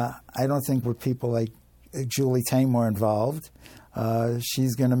 I don't think with people like Julie Taymor involved,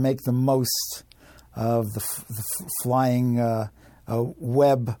 she's going to make the most of the flying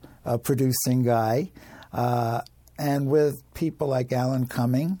web producing guy. And with people like Alan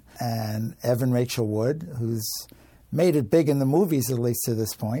Cumming and Evan Rachel Wood, who's made it big in the movies, at least to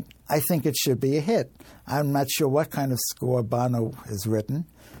this point, I think it should be a hit. I'm not sure what kind of score Bono has written,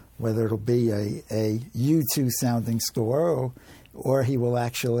 whether it'll be a U2-sounding score or he will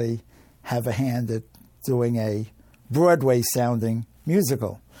actually have a hand at doing a Broadway-sounding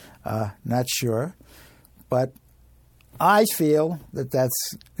musical. Not sure. But I feel that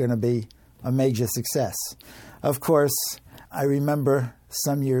that's going to be a major success. Of course, I remember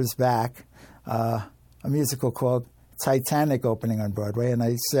some years back a musical called Titanic opening on Broadway, and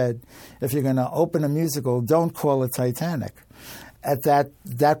I said, if you're going to open a musical, don't call it Titanic. At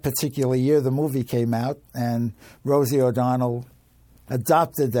that particular year, the movie came out, and Rosie O'Donnell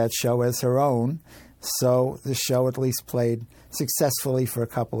adopted that show as her own, so the show at least played successfully for a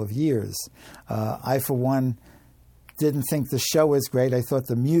couple of years. I, for one, didn't think the show was great. I thought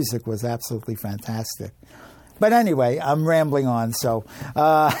the music was absolutely fantastic. But anyway, I'm rambling on. So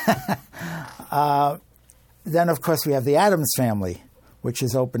then, of course, we have The Addams Family, which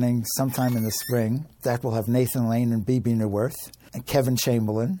is opening sometime in the spring. That will have Nathan Lane and Bebe Neuwirth and Kevin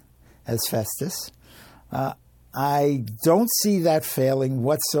Chamberlain as Festus. I don't see that failing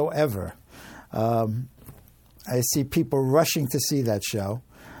whatsoever. I see people rushing to see that show.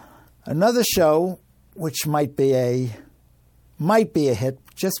 Another show which might be a hit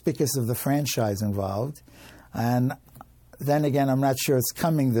just because of the franchise involved, and then again, I'm not sure it's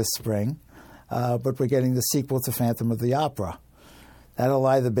coming this spring, but we're getting the sequel to Phantom of the Opera. That'll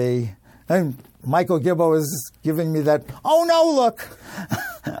either be, and Michael Gilbo is giving me that, oh no, look!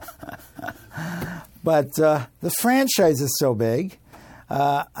 But the franchise is so big,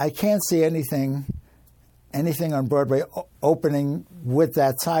 I can't see anything on Broadway opening with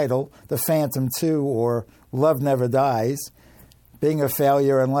that title, The Phantom 2 or Love Never Dies, being a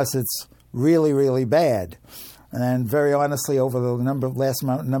failure unless it's really, really bad. And very honestly, over the last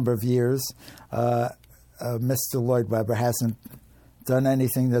number of years, Mr. Lloyd Webber hasn't done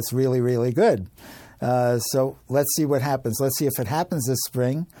anything that's really, really good. So let's see what happens. Let's see if it happens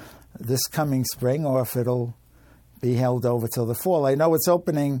this coming spring, or if it'll be held over till the fall. I know it's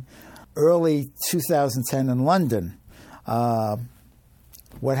opening early 2010 in London.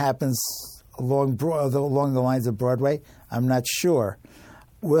 What happens along the lines of Broadway, I'm not sure.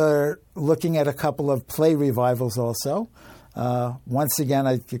 We're looking at a couple of play revivals also. Once again,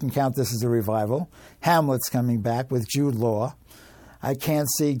 you can count this as a revival. Hamlet's coming back with Jude Law. I can't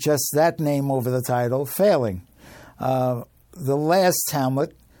see just that name over the title failing. The last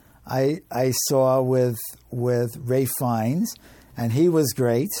Hamlet I saw with Ralph Fiennes, and he was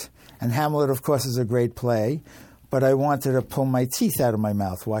great. And Hamlet, of course, is a great play, but I wanted to pull my teeth out of my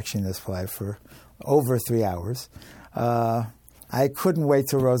mouth watching this play for over 3 hours. I couldn't wait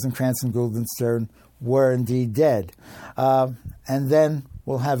till Rosencrantz and Guildenstern were indeed dead. And then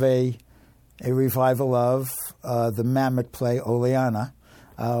we'll have a revival of the Mammoth play Oleana,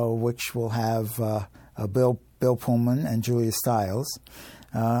 which will have Bill Pullman and Julia Stiles.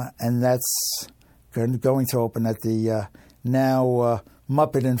 And that's going to open at the now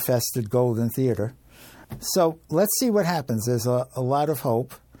Muppet-infested Golden Theater. So let's see what happens. There's a lot of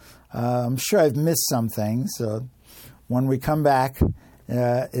hope. I'm sure I've missed some things. When we come back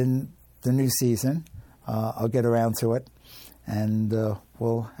in the new season, I'll get around to it, and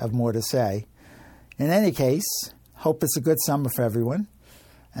we'll have more to say. In any case, hope it's a good summer for everyone.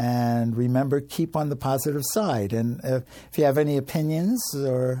 And remember, keep on the positive side. And if you have any opinions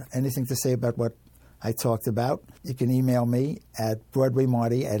or anything to say about what I talked about, you can email me at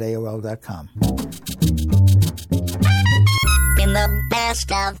BroadwayMarty@AOL.com. In the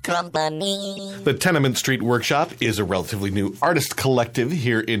best of company. The Tenement Street Workshop is a relatively new artist collective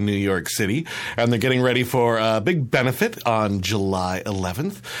here in New York City, and they're getting ready for a big benefit on July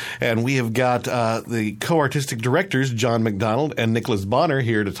 11th. And we have got the co-artistic directors, John McDonald and Nicholas Bonner,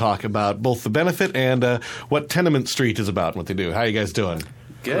 here to talk about both the benefit and what Tenement Street is about and what they do. How are you guys doing?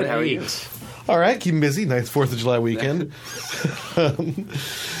 Good. How are you? All right, keep them busy. Nice 4th of July weekend.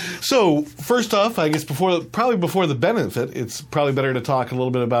 So, first off, I guess probably before the benefit, it's probably better to talk a little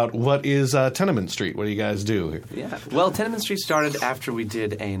bit about what is Tenement Street. What do you guys do? Yeah, well, Tenement Street started after we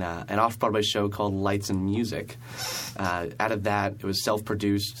did an off-Broadway show called Lights and Music. Out of that, it was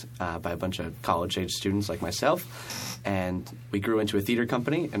self-produced by a bunch of college-age students like myself, and we grew into a theater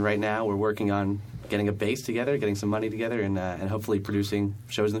company, and right now we're working on getting a base together, getting some money together, and hopefully producing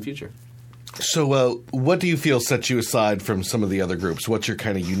shows in the future. So what do you feel sets you aside from some of the other groups? What's your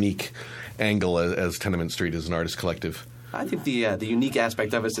kind of unique angle as Tenement Street as an artist collective? I think the unique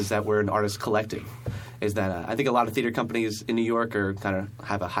aspect of us is that we're an artist collective. Is that I think a lot of theater companies in New York are kind of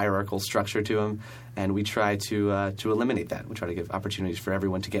have a hierarchical structure to them, and we try to eliminate that. We try to give opportunities for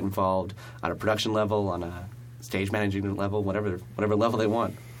everyone to get involved on a production level, on a stage management level, whatever level they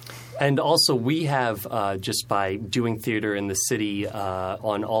want. And also, we have, just by doing theater in the city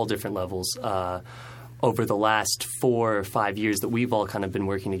on all different levels, over the last 4 or 5 years that we've all kind of been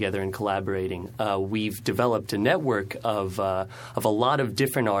working together and collaborating, we've developed a network of a lot of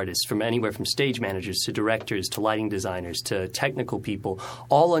different artists, from anywhere from stage managers to directors to lighting designers to technical people,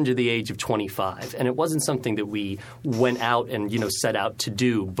 all under the age of 25. And it wasn't something that we went out and set out to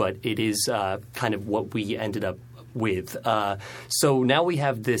do, but it is kind of what we ended up with. So now we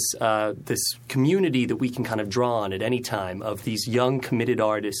have this community that we can kind of draw on at any time of these young, committed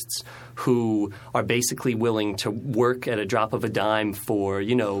artists who are basically willing to work at a drop of a dime for,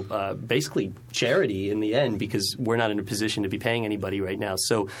 basically charity in the end, because we're not in a position to be paying anybody right now.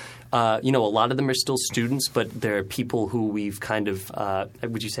 So, a lot of them are still students, but they're people who we've kind of,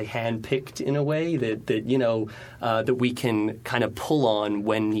 would you say, handpicked in a way that we can kind of pull on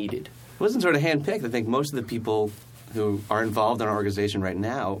when needed. It wasn't sort of handpicked. I think most of the people who are involved in our organization right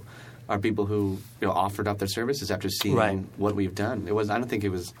now are people who offered up their services after seeing what we've done. I don't think it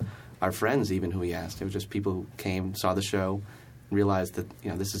was our friends even who we asked. It was just people who came, saw the show, realized that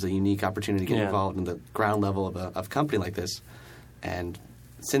this is a unique opportunity to get involved in the ground level of a company like this. And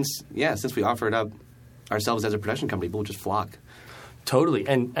since we offered up ourselves as a production company, people just flock. Totally,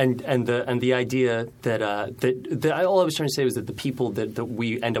 and the idea that all I was trying to say was that the people that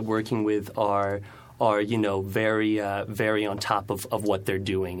we end up working with are very very on top of what they're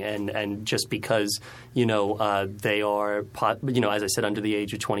doing, and just because they are as I said, under the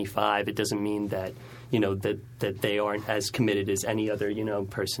age of 25, it doesn't mean that that they aren't as committed as any other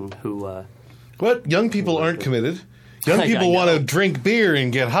person who. What? Young people aren't committed. Young people want to drink beer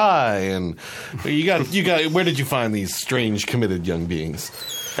and get high, and you got. Where did you find these strange, committed young beings?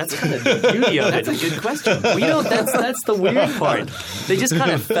 That's kind of the beauty of it. That's a good question. That's the weird part. They just kind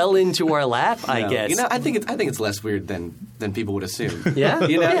of fell into our lap, I guess. I think it's less weird than people would assume. Yeah,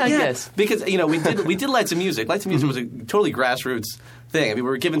 I guess because we did Lights and Music. Lights and Music was a totally grassroots thing. I mean, we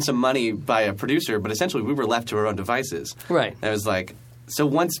were given some money by a producer, but essentially we were left to our own devices. Right. And it was like. So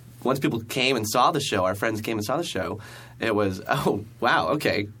once people came and saw the show, our friends came and saw the show, it was, oh, wow,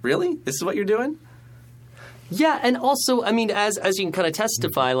 okay, really? This is what you're doing? Yeah, and also, I mean, as you can kind of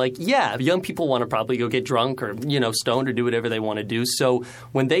testify, young people want to probably go get drunk or, stoned or do whatever they want to do. So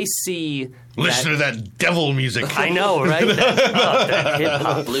when they see listen to that devil music. I know, right? That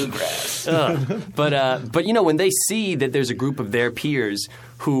hip-hop bluegrass. But when they see that there's a group of their peers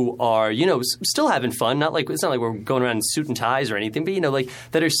who are, still having fun. It's not like we're going around in suit and ties or anything, but,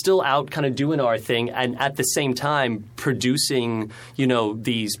 that are still out kind of doing our thing and at the same time producing,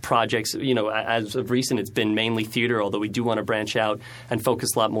 these projects. As of recent, it's been mainly theater, although we do want to branch out and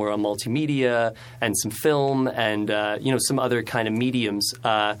focus a lot more on multimedia and some film and, some other kind of mediums.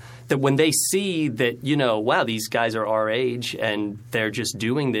 That when they see that, wow, these guys are our age and they're just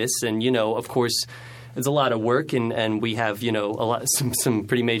doing this and, of course, it's a lot of work, and we have some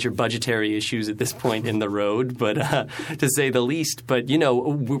pretty major budgetary issues at this point in the road, but to say the least. But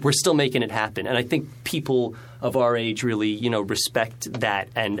we're still making it happen, and I think people of our age really respect that,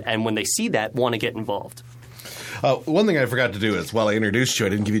 and when they see that, want to get involved. One thing I forgot to do is, while I introduced you, I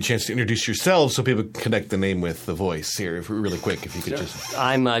didn't give you a chance to introduce yourselves so people connect the name with the voice here. Really quick, if you could just...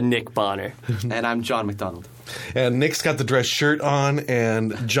 I'm Nick Bonner. And I'm John McDonald. And Nick's got the dress shirt on,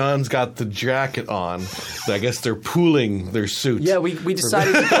 and John's got the jacket on. I guess they're pooling their suits. Yeah, we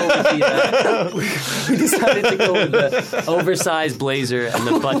decided to go with the oversized blazer and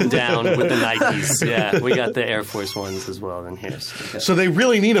the button down with the Nikes. Yeah, we got the Air Force Ones as well in here. So they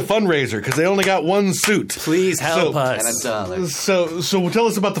really need a fundraiser because they only got one suit. Please help us. And $1. So tell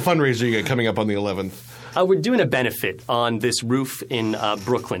us about the fundraiser you got coming up on the 11th. We're doing a benefit on this roof in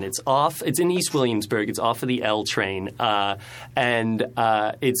Brooklyn. It's in East Williamsburg. It's off of the L train. And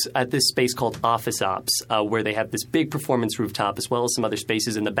it's at this space called Office Ops, where they have this big performance rooftop as well as some other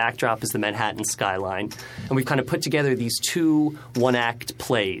spaces. And the backdrop is the Manhattan skyline. And we've kind of put together these 2 one-act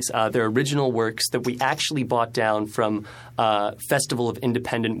plays. They're original works that we actually bought down from Festival of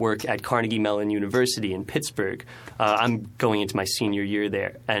Independent Work at Carnegie Mellon University in Pittsburgh. I'm going into my senior year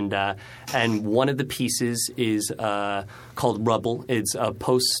there. And one of the pieces is called Rubble. It's a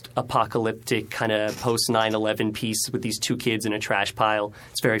post-apocalyptic kind of post-9/11 piece with these 2 kids in a trash pile.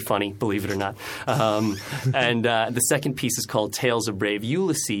 It's very funny, believe it or not. And the second piece is called Tales of Brave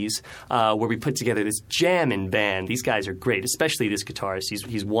Ulysses, where we put together this jamming band. These guys are great, especially this guitarist.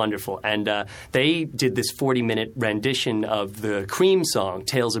 He's wonderful. And they did this 40-minute rendition of the Cream song,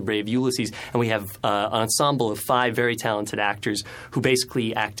 Tales of Brave Ulysses. And we have an ensemble of 5 very talented actors who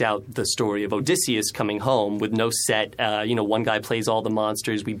basically act out the story of Odysseus coming home with no set. One guy plays all the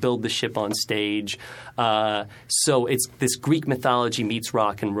monsters. We build the ship on stage. So it's this Greek mythology meets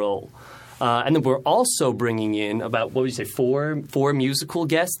rock and roll. And then we're also bringing in about, what would you say, four musical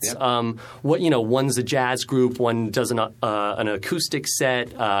guests. Yep. One's a jazz group, one does an acoustic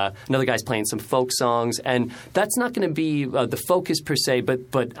set, another guy's playing some folk songs, and that's not going to be the focus per se,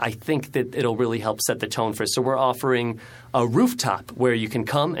 but I think that it'll really help set the tone for us. So we're offering a rooftop where you can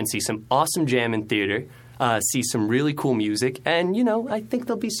come and see some awesome jam in theater. See some really cool music, and I think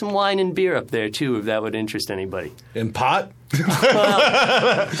there'll be some wine and beer up there too, if that would interest anybody. And pot? Not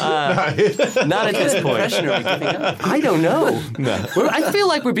at this point. Are we giving up? I don't know. No. I feel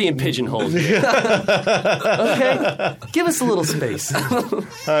like we're being pigeonholed. Okay, give us a little space.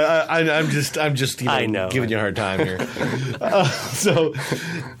 I'm just giving you a hard time here.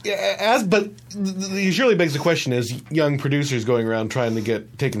 But it surely begs the question: as young producers going around trying to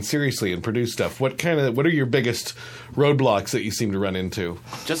get taken seriously and produce stuff, what are your biggest roadblocks that you seem to run into?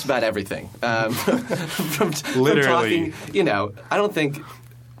 Just about everything. Literally. From talking, I don't think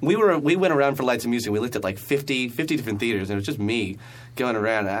we went around for Lights and Music. We looked at like 50 different theaters, and it was just me going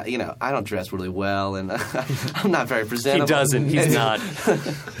around. I don't dress really well, and I'm not very presentable. He doesn't. He's not.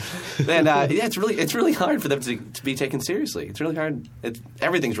 And it's really hard for them to be taken seriously. It's really hard.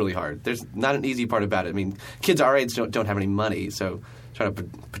 Everything's really hard. There's not an easy part about it. I mean, kids our age don't have any money, so trying to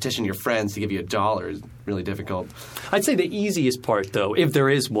petition your friends to give you $1 is really difficult. I'd say the easiest part, though, if there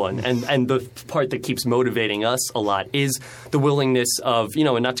is one, and the part that keeps motivating us a lot, is the willingness of,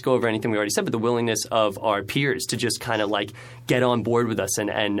 and not to go over anything we already said, but the willingness of our peers to just kind of like get on board with us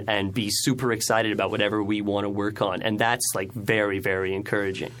and be super excited about whatever we want to work on. And that's like very, very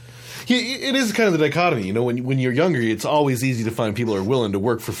encouraging. Yeah, it is kind of the dichotomy. When you're younger, it's always easy to find people who are willing to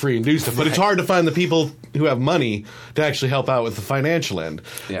work for free and do stuff. But it's hard to find the people who have money to actually help out with the financial end.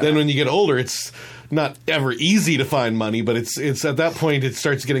 Yeah. Then when you get older, it's not ever easy to find money, but it's at that point it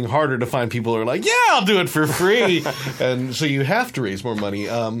starts getting harder to find people who are like, yeah, I'll do it for free. And so you have to raise more money.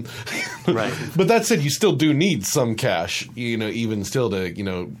 Right. But that said, you still do need some cash, even still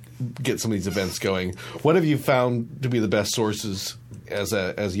to, get some of these events going. What have you found to be the best sources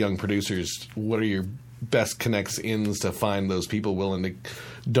as young producers? What are your best connects-ins to find those people willing to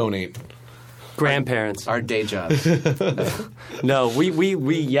donate? Our day jobs. No, we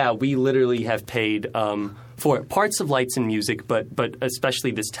literally have paid for parts of Lights and Music, but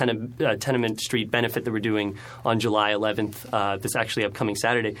especially this Tenement Street benefit that we're doing on July 11th, this actually upcoming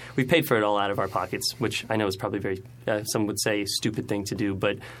Saturday. We've paid for it all out of our pockets, which I know is probably very, some would say, a stupid thing to do,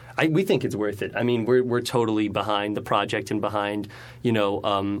 but we think it's worth it. I mean, we're totally behind the project and behind,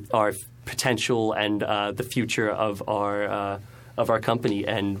 our potential and the future of our company,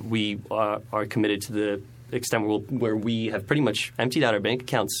 and we are committed to the extent where we have pretty much emptied out our bank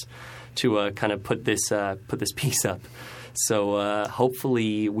accounts to kind of put this piece up. So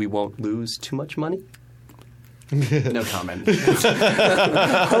hopefully we won't lose too much money. No comment.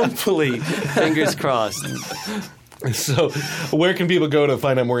 Hopefully, fingers crossed. So, where can people go to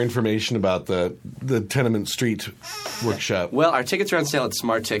find out more information about the Tenement Street workshop? Well, our tickets are on sale at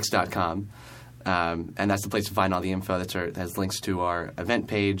smarttix.com, and that's the place to find all the info. That has links to our event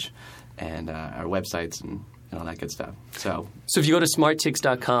page and our websites and all that good stuff. So if you go to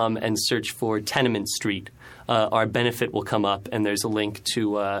smarttix.com and search for Tenement Street, our benefit will come up, and there's a link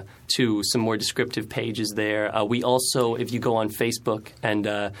to some more descriptive pages there. We also, if you go on Facebook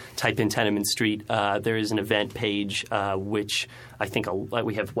and type in Tenement Street, there is an event page, which I think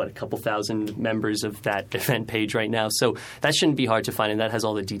we have, a couple thousand members of that event page right now. So that shouldn't be hard to find, and that has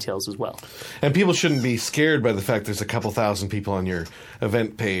all the details as well. And people shouldn't be scared by the fact there's a couple thousand people on your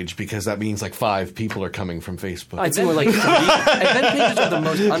event page, because that means like 5 people are coming from Facebook. I'd say we're like 3. Event pages are the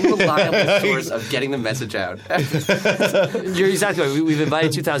most unreliable source of getting the message out. You're exactly right. We've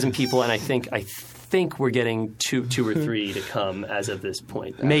invited 2,000 people, and I think we're getting two or 3 to come as of this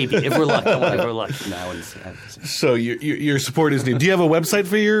point. Maybe, if we're lucky. If we're lucky. So your support is new. Do you have a website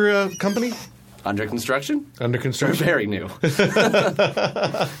for your company? Under construction. Under construction. Very new.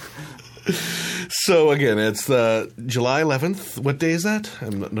 So again, it's July 11th. What day is that?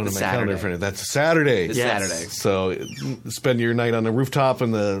 I'm not on my calendar for it. That's a Saturday. It's Saturday. So spend your night on the rooftop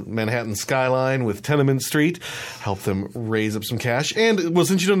in the Manhattan skyline with Tenement Street. Help them raise up some cash. And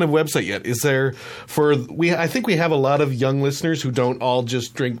since you don't have a website yet, is there I think we have a lot of young listeners who don't all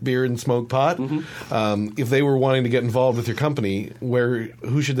just drink beer and smoke pot. Mm-hmm. If they were wanting to get involved with your company,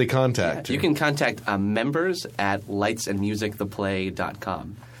 who should they contact? You can contact members at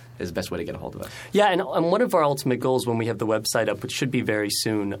lightsandmusictheplay.com. is the best way to get a hold of us. Yeah, and one of our ultimate goals when we have the website up, which should be very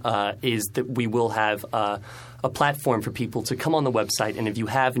soon, is that we will have a platform for people to come on the website, and if you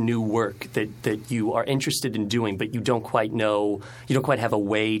have new work that you are interested in doing, but you don't quite have a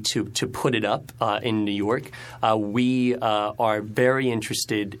way to put it up in New York, we are very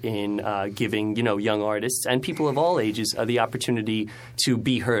interested in giving young artists and people of all ages the opportunity to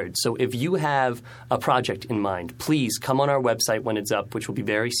be heard. So if you have a project in mind, please come on our website when it's up, which will be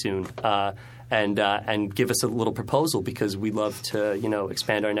very soon. And give us a little proposal, because we love to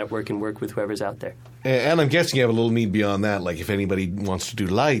expand our network and work with whoever's out there. And I'm guessing you have a little need beyond that, like if anybody wants to do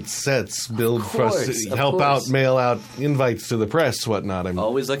lights, sets, build for us, help out, mail out invites to the press, whatnot. I'm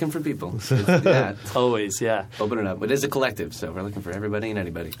always looking for people. Always, yeah. Open it up. It is a collective, so we're looking for everybody and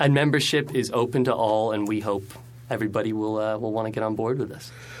anybody. And membership is open to all, and we hope everybody will want to get on board with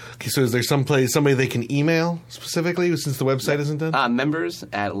us. Okay, so is there somebody they can email specifically, since the website isn't done? Members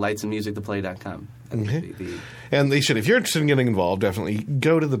at lightsandmusictheplay.com. Okay. And they should, if you're interested in getting involved, definitely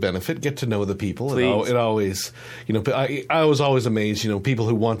go to the benefit, get to know the people. Please. It always, I was always amazed, people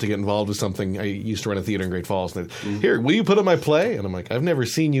who want to get involved with something. I used to run a theater in Great Falls. And here, will you put up my play? And I'm like, I've never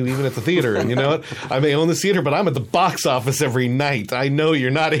seen you even at the theater. And you know what? I may own the theater, but I'm at the box office every night. I know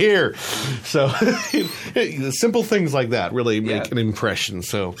you're not here. So simple things like that really make an impression.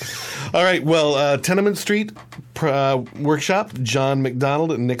 So, all right. Well, Tenement Street Workshop, John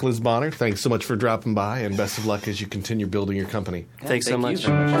McDonald and Nicholas Bonner, thanks so much for dropping by, and best of luck as you continue building your company. Thanks so much.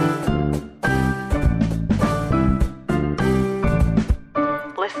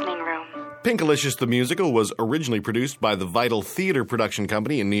 Listening Room. Pinkalicious the Musical was originally produced by the Vital Theater Production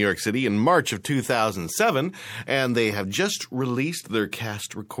Company in New York City in March of 2007, and they have just released their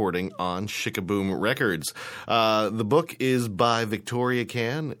cast recording on Shikaboom Records. The book is by Victoria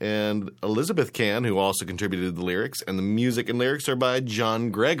Can and Elizabeth Can, who also contributed the lyrics, and the music and lyrics are by John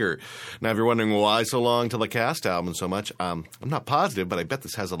Gregor. Now, if you're wondering why so long till the cast album so much, I'm not positive, but I bet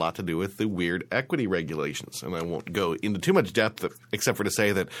this has a lot to do with the weird equity regulations, and I won't go into too much depth except for to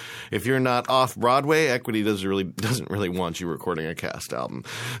say that if you're not off-Broadway, Equity doesn't really want you recording a cast album.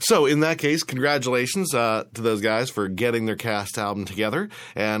 So in that case, congratulations to those guys for getting their cast album together.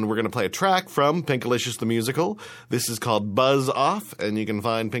 And we're going to play a track from Pinkalicious the Musical. This is called Buzz Off, and you can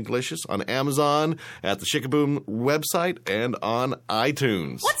find Pinkalicious on Amazon, at the Shikaboom website, and on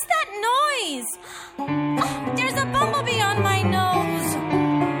iTunes. What's that noise? Oh, there's a bumblebee on my nose.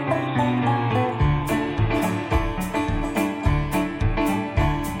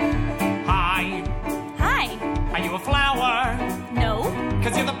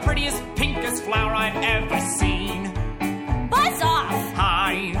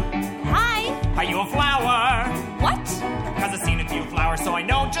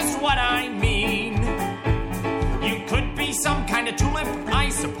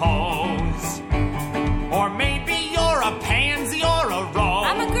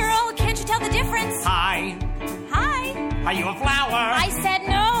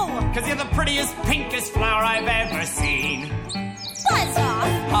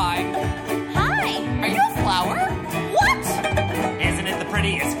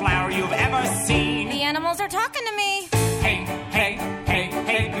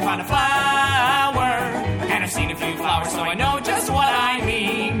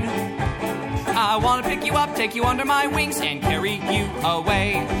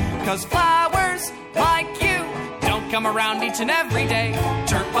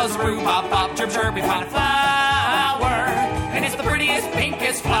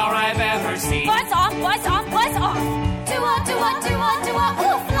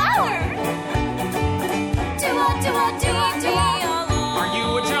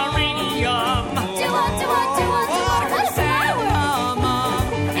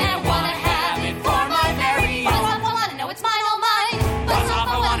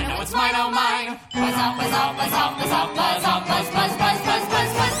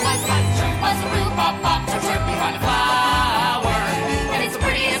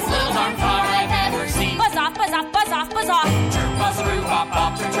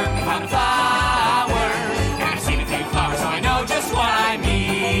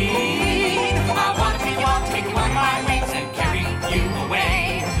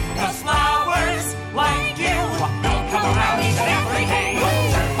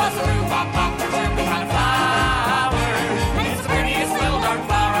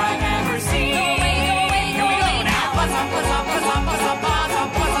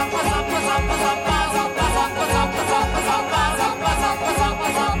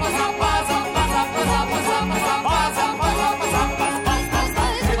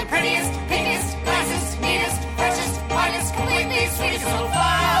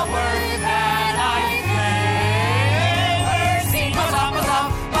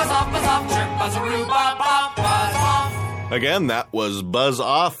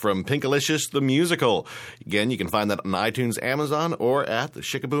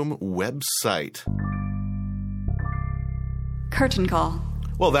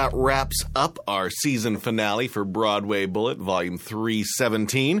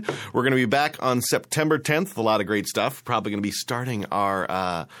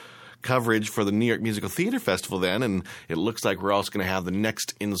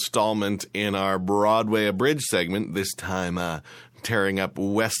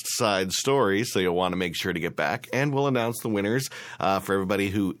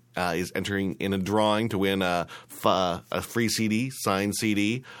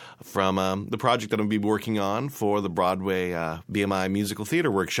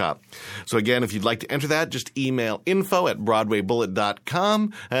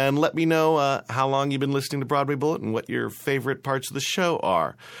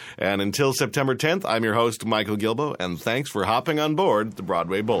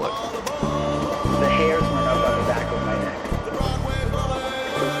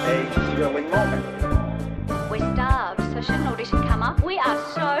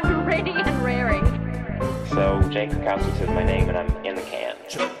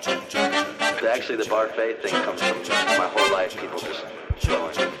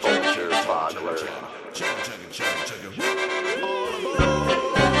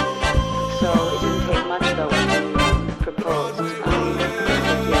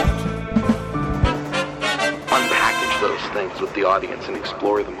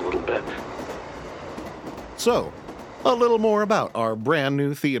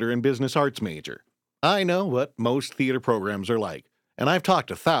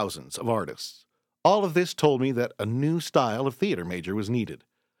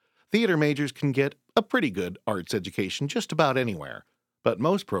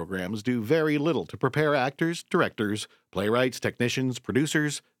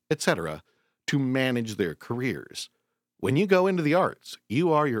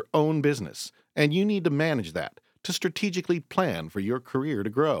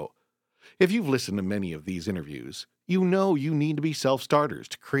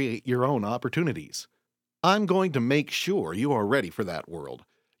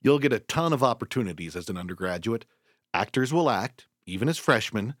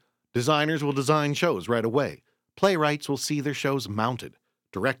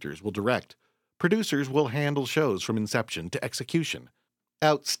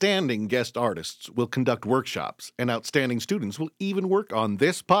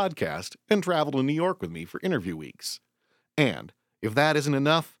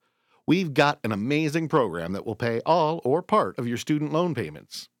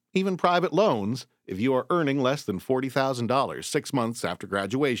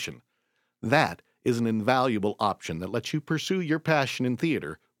 is an invaluable option that lets you pursue your passion in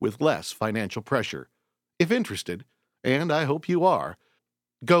theater with less financial pressure. If interested, and I hope you are,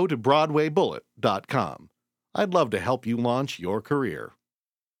 go to BroadwayBullet.com. I'd love to help you launch your career.